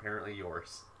theirs and apparently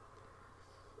yours.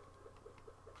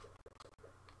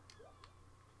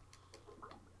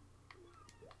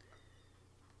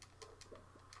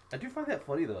 I do find that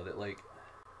funny though, that, like,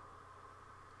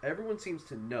 everyone seems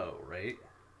to know, right?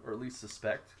 Or at least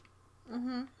suspect.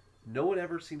 Mm-hmm. No one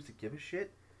ever seems to give a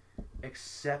shit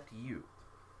except you.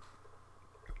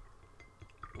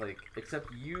 Like,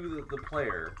 except you, the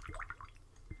player.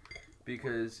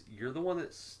 Because you're the one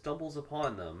that stumbles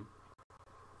upon them.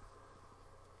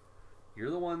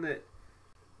 You're the one that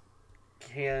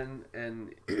can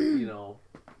and, you know,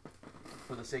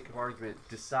 for the sake of argument,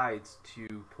 decides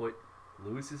to put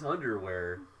Lewis's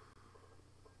underwear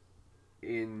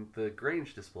in the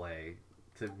Grange display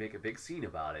to make a big scene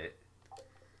about it,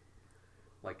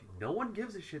 like, no one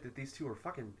gives a shit that these two are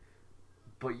fucking,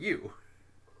 but you.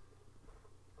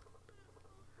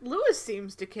 Lewis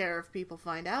seems to care if people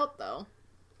find out, though.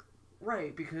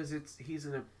 Right, because he's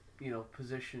in a,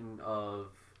 position of,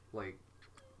 like,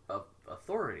 of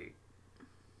authority.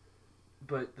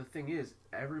 But the thing is,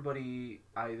 everybody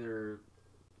either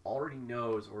already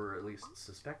knows or at least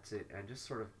suspects it and just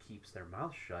sort of keeps their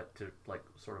mouth shut to, like,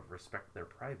 sort of respect their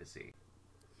privacy.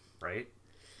 Right?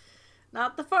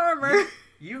 Not the farmer.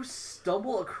 You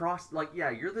stumble across, like,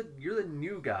 yeah, you're the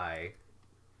new guy,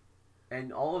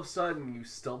 and all of a sudden you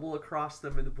stumble across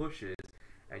them in the bushes,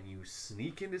 and you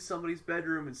sneak into somebody's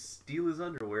bedroom and steal his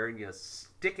underwear, and you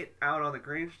stick it out on the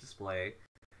Grange display.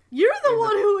 You're the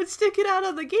one who would stick it out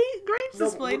on the Grange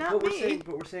display, not me.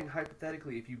 But we're saying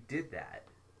hypothetically, if you did that,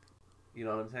 you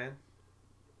know what I'm saying?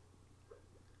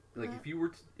 Like, if you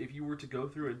were to go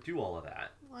through and do all of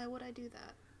that, why would I do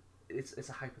that? It's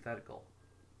a hypothetical.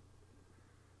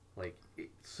 Like,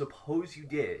 suppose you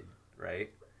did, right?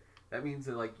 That means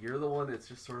that, like, you're the one that's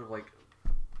just sort of, like,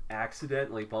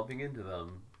 accidentally bumping into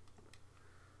them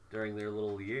during their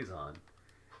little liaison.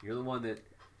 You're the one that,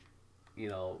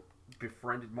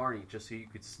 befriended Marnie just so you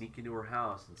could sneak into her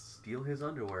house and steal his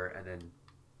underwear and then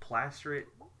plaster it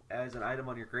as an item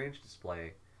on your Grange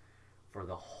display for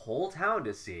the whole town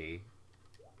to see.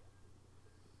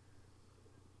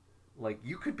 Like,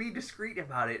 you could be discreet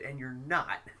about it, and you're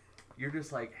not. You're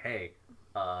just like, hey,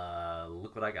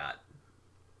 look what I got.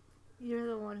 You're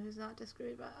the one who's not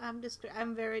discreet, but I'm discreet.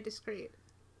 I'm very discreet.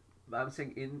 I'm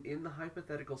saying in the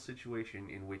hypothetical situation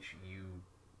in which you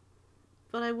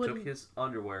but I wouldn't... took his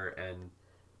underwear and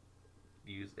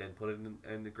put it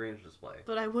in the Grange display.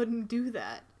 But I wouldn't do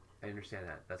that. I understand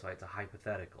that. That's why it's a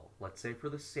hypothetical. Let's say for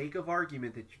the sake of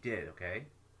argument that you did, okay?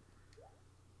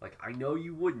 Like, I know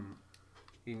you wouldn't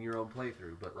in your own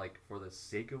playthrough, but, like, for the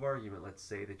sake of argument, let's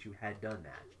say that you had done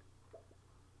that.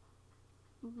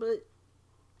 But...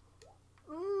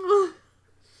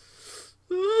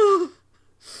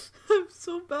 I'm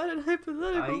so bad at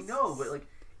hypotheticals. I know, but, like,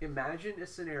 imagine a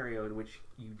scenario in which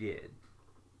you did.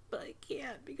 But I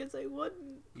can't, because I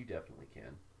wouldn't. You definitely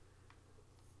can.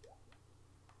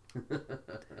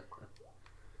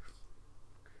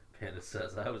 Panda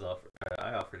says, I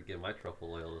offered to give my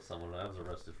truffle oil to someone when I was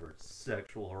arrested for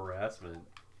sexual harassment.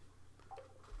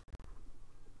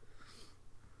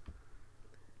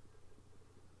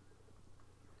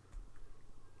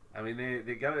 I mean,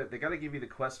 they gotta give you the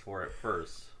quest for it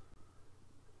first.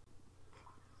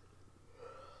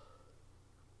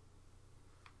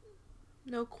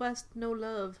 No quest, no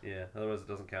love. Yeah, otherwise it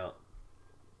doesn't count.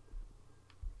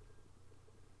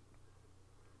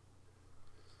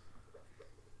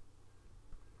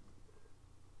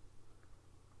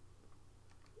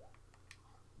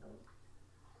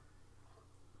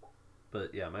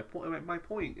 But yeah, my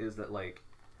point is that, like,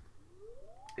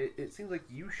 it seems like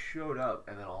you showed up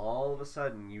and then all of a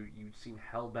sudden you seem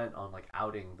hell bent on, like,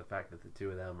 outing the fact that the two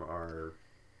of them are,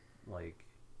 like,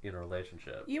 in a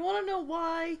relationship. You want to know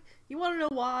why?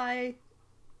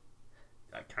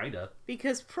 Kinda.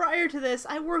 Because prior to this,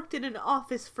 I worked in an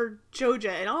office for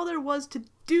Joja, and all there was to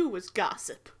do was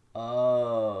gossip.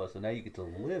 Oh, so now you get to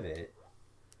live it.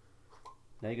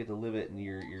 Now you get to live it, and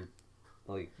you're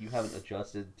like, you haven't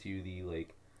adjusted to the,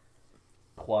 like,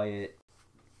 quiet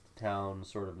town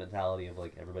sort of mentality of,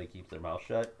 like, everybody keeps their mouth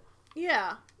shut.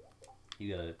 Yeah.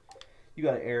 You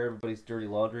gotta air everybody's dirty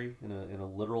laundry in a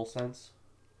literal sense.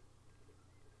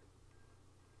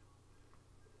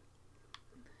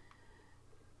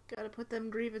 Gotta put them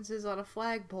grievances on a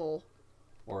flagpole.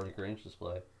 Or in a Grange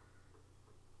display.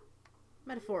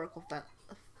 Metaphorical flag.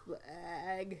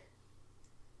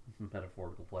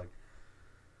 Metaphorical flag.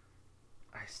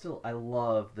 I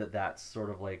love that that's sort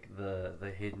of like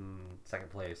the hidden second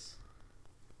place.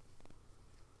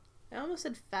 I almost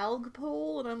said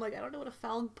falgpole, and I'm like, I don't know what a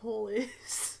falgpole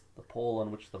is. The pole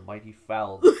on which the mighty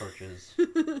falg perches.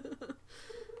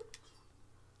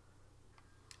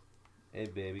 Hey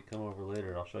baby, come over later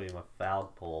and I'll show you my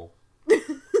falg pole.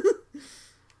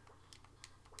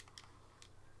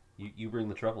 You bring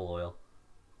the truffle oil.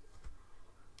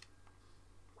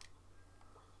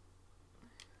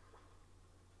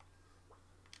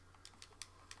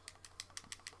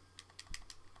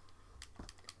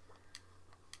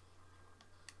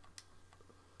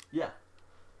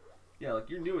 Yeah, like,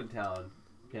 you're new in town,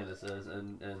 Panda says,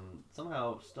 and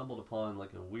somehow stumbled upon,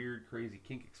 like, a weird, crazy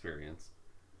kink experience.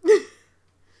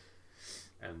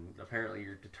 And apparently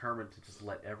you're determined to just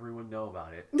let everyone know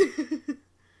about it.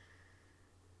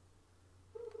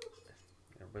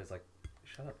 Everybody's like,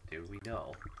 shut up, dude, we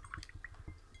know.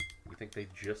 You think they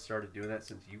just started doing that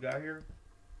since you got here?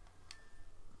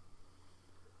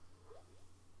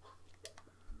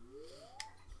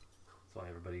 That's why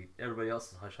everybody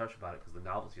else is hush-hush about it, because the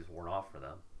novelty is worn off for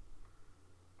them.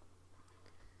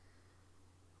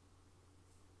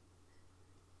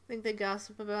 Think they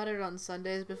gossip about it on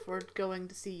Sundays before going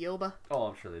to see Yoba? Oh,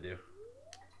 I'm sure they do.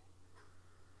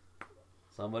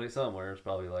 Somebody somewhere is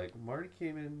probably like, Marty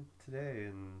came in today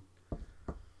and,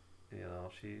 you know,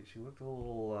 she looked a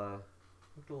little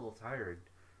tired.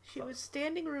 She was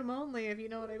standing room only, if you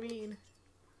know what I mean.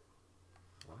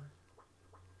 What?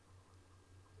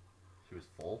 She was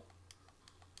full?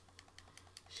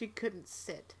 She couldn't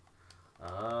sit.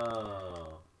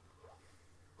 Oh.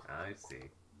 I see.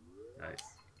 Nice.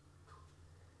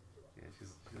 Yeah, she's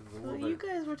a little Well, you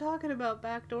guys were talking about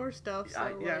backdoor stuff, so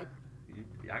I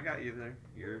got you there.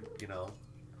 You're, you know,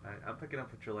 I'm picking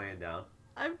up what you're laying down.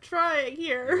 I'm trying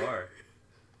here. You are.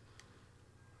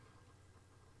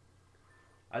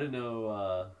 I didn't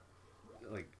know,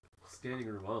 like, standing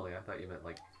room only. I thought you meant,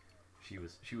 like, she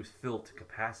was filled to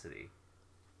capacity.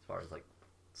 As far as, like,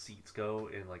 seats go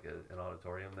in, like, an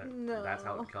auditorium. No. That's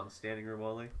how it becomes standing room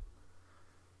only.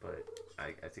 But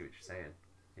I see what you're saying.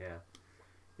 Yeah.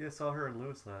 Yeah, I saw her and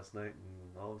Lewis last night,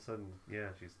 and all of a sudden, yeah,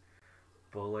 she's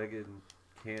bow-legged and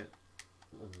can't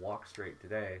walk straight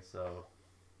today, so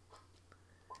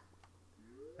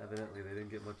evidently they didn't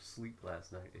get much sleep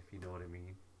last night, if you know what I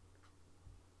mean.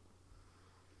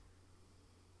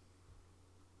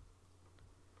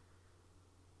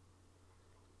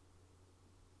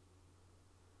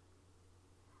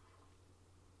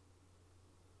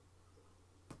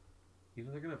 You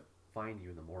know, they're gonna find you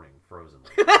in the morning frozen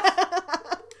like this.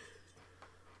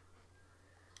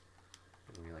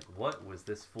 And you're like, what was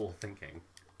this fool thinking?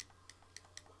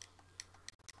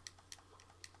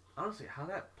 Honestly, how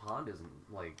that pond isn't,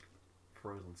 like,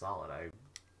 frozen solid, I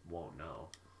won't know.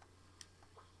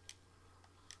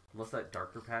 Unless that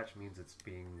darker patch means it's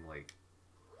being, like,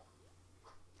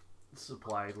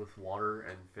 supplied with water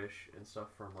and fish and stuff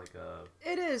from, like, a...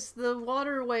 It is. The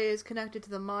waterway is connected to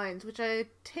the mines, which I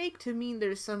take to mean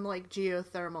there's some, like,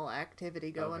 geothermal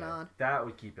activity going on. That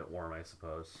would keep it warm, I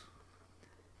suppose.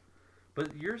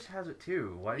 But yours has it,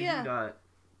 too. Why do you not,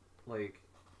 like...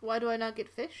 Why do I not get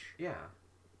fish? Yeah.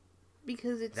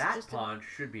 Because it's that just pond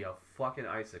should be a fucking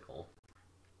icicle.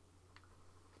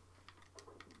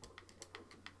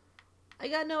 I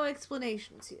got no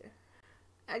explanations here.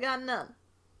 I got none.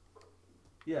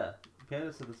 Yeah,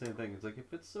 Candace said the same thing. It's like,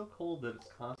 if it's so cold that it's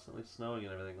constantly snowing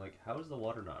and everything, like, how is the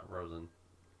water not frozen?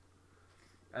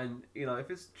 And, you know, if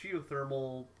it's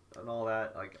geothermal and all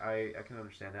that, like, I can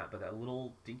understand that. But that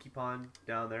little dinky pond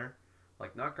down there,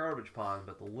 like, not garbage pond,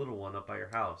 but the little one up by your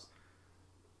house,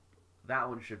 that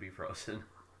one should be frozen.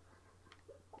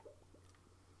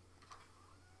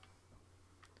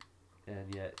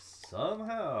 And yet,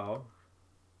 somehow...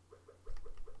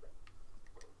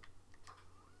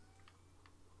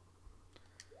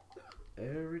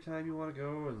 every time you want to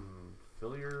go and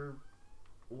fill your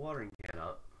watering can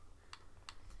up...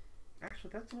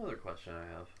 Actually, that's another question I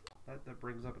have. That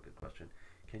brings up a good question.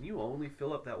 Can you only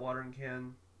fill up that watering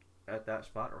can at that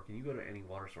spot, or can you go to any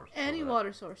water source? Any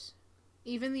water source.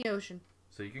 Even the ocean.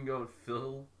 So you can go and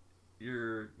fill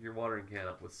your watering can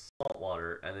up with salt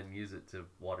water and then use it to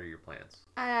water your plants.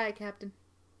 Aye, aye, Captain.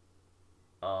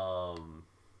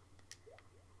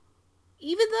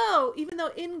 Even though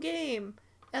in game,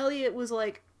 Elliot was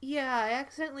like, yeah, I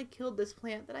accidentally killed this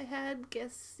plant that I had.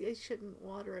 Guess I shouldn't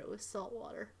water it with salt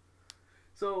water.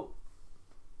 So,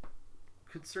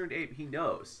 Concerned Ape, he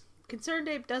knows. Concerned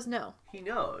Ape does know. He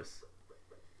knows.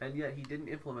 And yet he didn't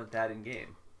implement that in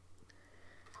game.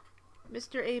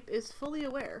 Mr. Ape is fully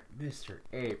aware. Mr.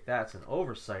 Ape, that's an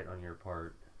oversight on your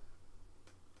part.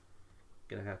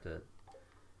 Gonna have to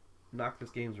knock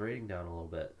this game's rating down a little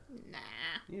bit. Nah.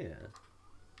 Yeah.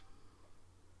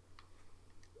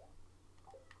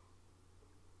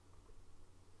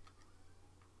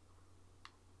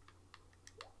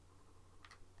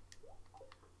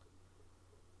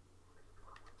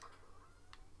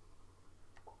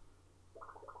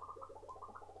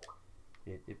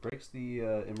 It breaks the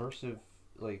immersive,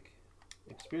 like,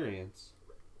 experience.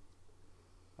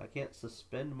 I can't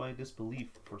suspend my disbelief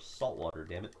for salt water,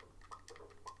 damn it.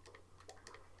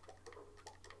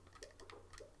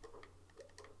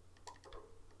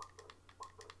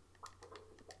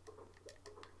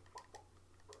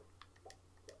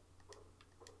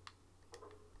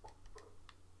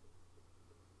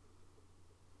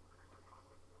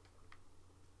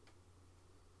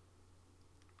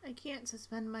 I can't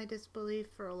suspend my disbelief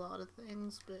for a lot of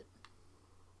things, but...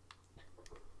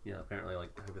 Yeah, apparently like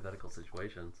hypothetical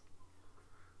situations.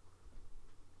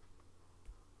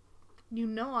 You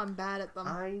know I'm bad at them.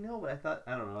 I know, but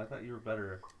I don't know, I thought you were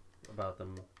better about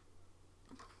them.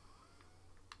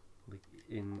 Like,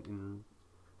 in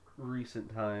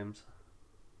recent times.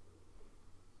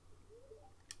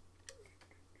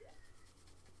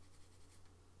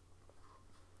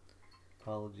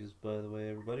 Apologies, by the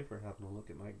way, everybody, for having to look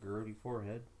at my grody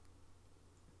forehead.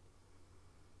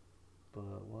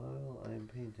 But while I am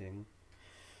painting,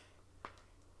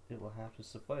 it will have to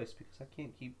suffice because I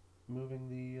can't keep moving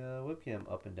the webcam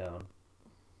up and down.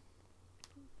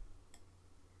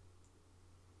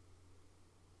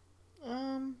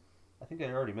 I think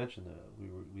I already mentioned that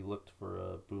we looked for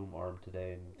a boom arm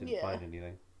today and didn't find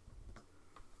anything.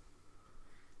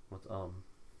 What's God,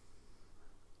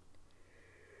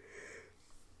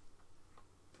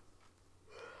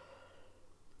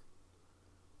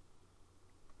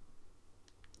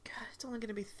 it's only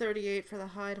gonna be 38 for the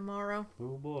high tomorrow.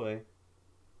 Oh boy.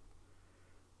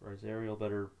 Ariel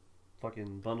better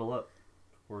fucking bundle up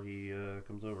before he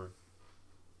comes over.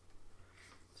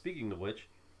 Speaking of which,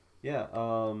 yeah,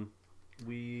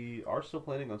 we are still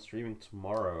planning on streaming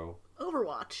tomorrow.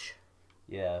 Overwatch.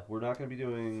 Yeah, we're not going to be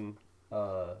doing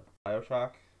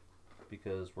Bioshock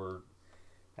because we're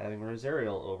having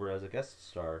Ariel over as a guest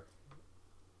star.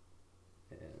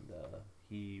 And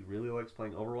he really likes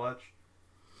playing Overwatch.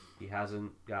 He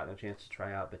hasn't gotten a chance to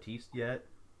try out Batiste yet.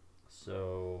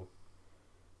 So,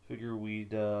 figure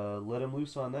we'd let him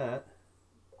loose on that.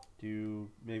 Do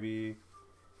maybe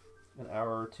an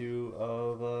hour or two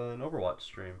of an Overwatch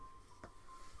stream.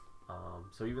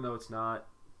 So even though it's not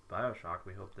Bioshock,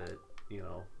 we hope that, you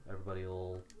know, everybody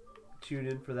will tune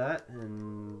in for that,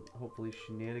 and hopefully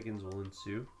shenanigans will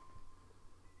ensue.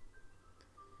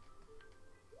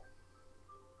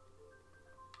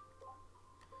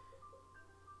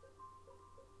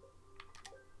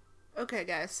 Okay,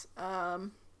 guys.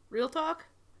 Real talk.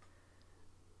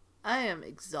 I am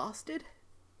exhausted.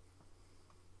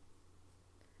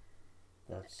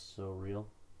 That's so real.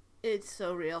 It's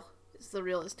so real. It's the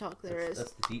realest talk there is.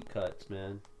 That's the deep cuts,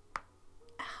 man.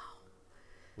 Ow.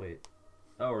 Wait.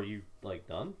 Oh, are you, like,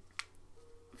 done?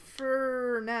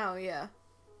 For now, yeah.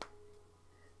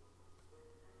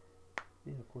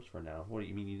 Yeah, of course for now. What do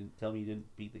you mean? You didn't tell me you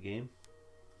didn't beat the game?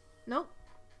 Nope.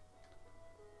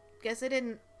 Guess I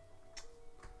didn't.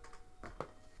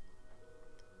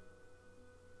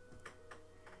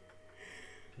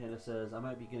 Panda says, I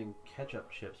might be getting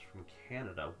ketchup chips from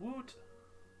Canada. Woot!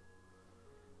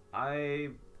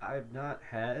 I've not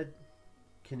had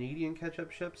Canadian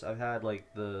ketchup chips. I've had, like,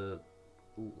 the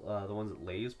ones that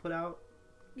Lay's put out.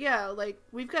 Yeah, like,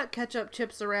 we've got ketchup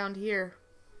chips around here.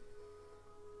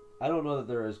 I don't know that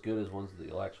they're as good as ones that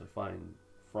you'll actually find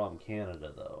from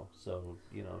Canada, though. So,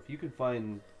 you know, if you can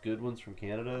find good ones from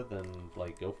Canada, then,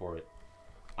 like, go for it.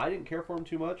 I didn't care for them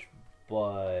too much,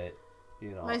 but,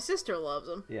 you know. My sister loves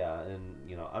them. Yeah, and,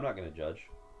 you know, I'm not going to judge.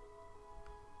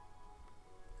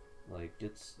 Like,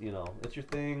 it's, you know, it's your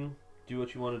thing. Do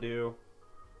what you want to do.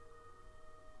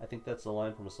 I think that's the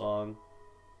line from a song.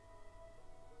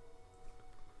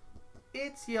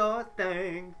 It's your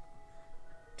thing.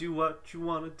 Do what you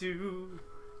want to do.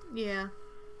 Yeah.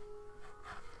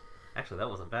 Actually, that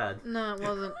wasn't bad. No, it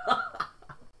wasn't.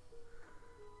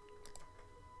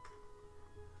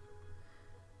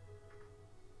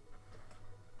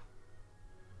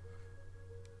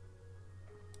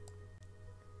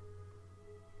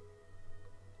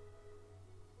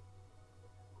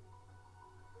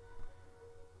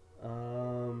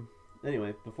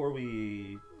 Anyway, before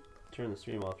we turn the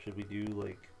stream off, should we do,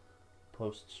 like,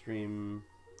 post-stream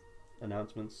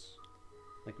announcements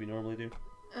like we normally do?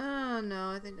 No,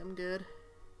 I think I'm good.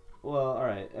 Well,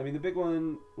 alright. I mean, the big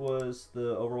one was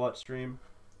the Overwatch stream,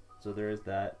 so there is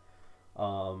that.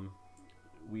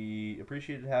 We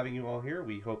appreciated having you all here.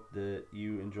 We hope that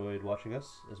you enjoyed watching us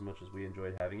as much as we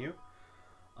enjoyed having you.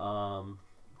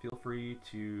 Feel free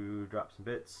to drop some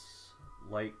bits,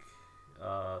 like,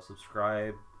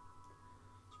 subscribe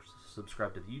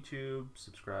to the YouTube,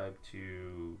 subscribe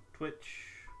to Twitch,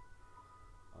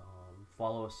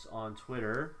 follow us on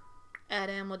Twitter. At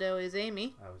Amledo is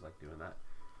Amy. I always like doing that.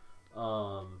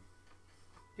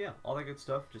 Yeah, all that good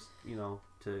stuff. Just, you know,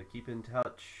 to keep in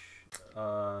touch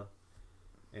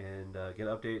and get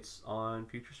updates on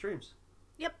future streams.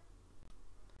 Yep.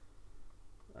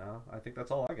 I think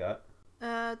that's all I got.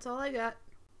 That's all I got.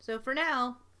 So for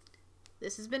now,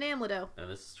 this has been Amledo. And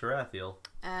this is Tarathiel.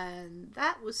 And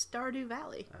that was Stardew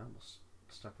Valley. I almost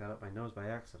stuck that up my nose by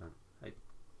accident. I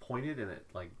pointed and it,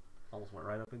 like, Almost went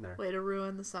right up in there. Way to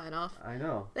ruin the sign off. I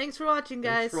know. Thanks for watching,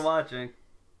 guys. Thanks for watching.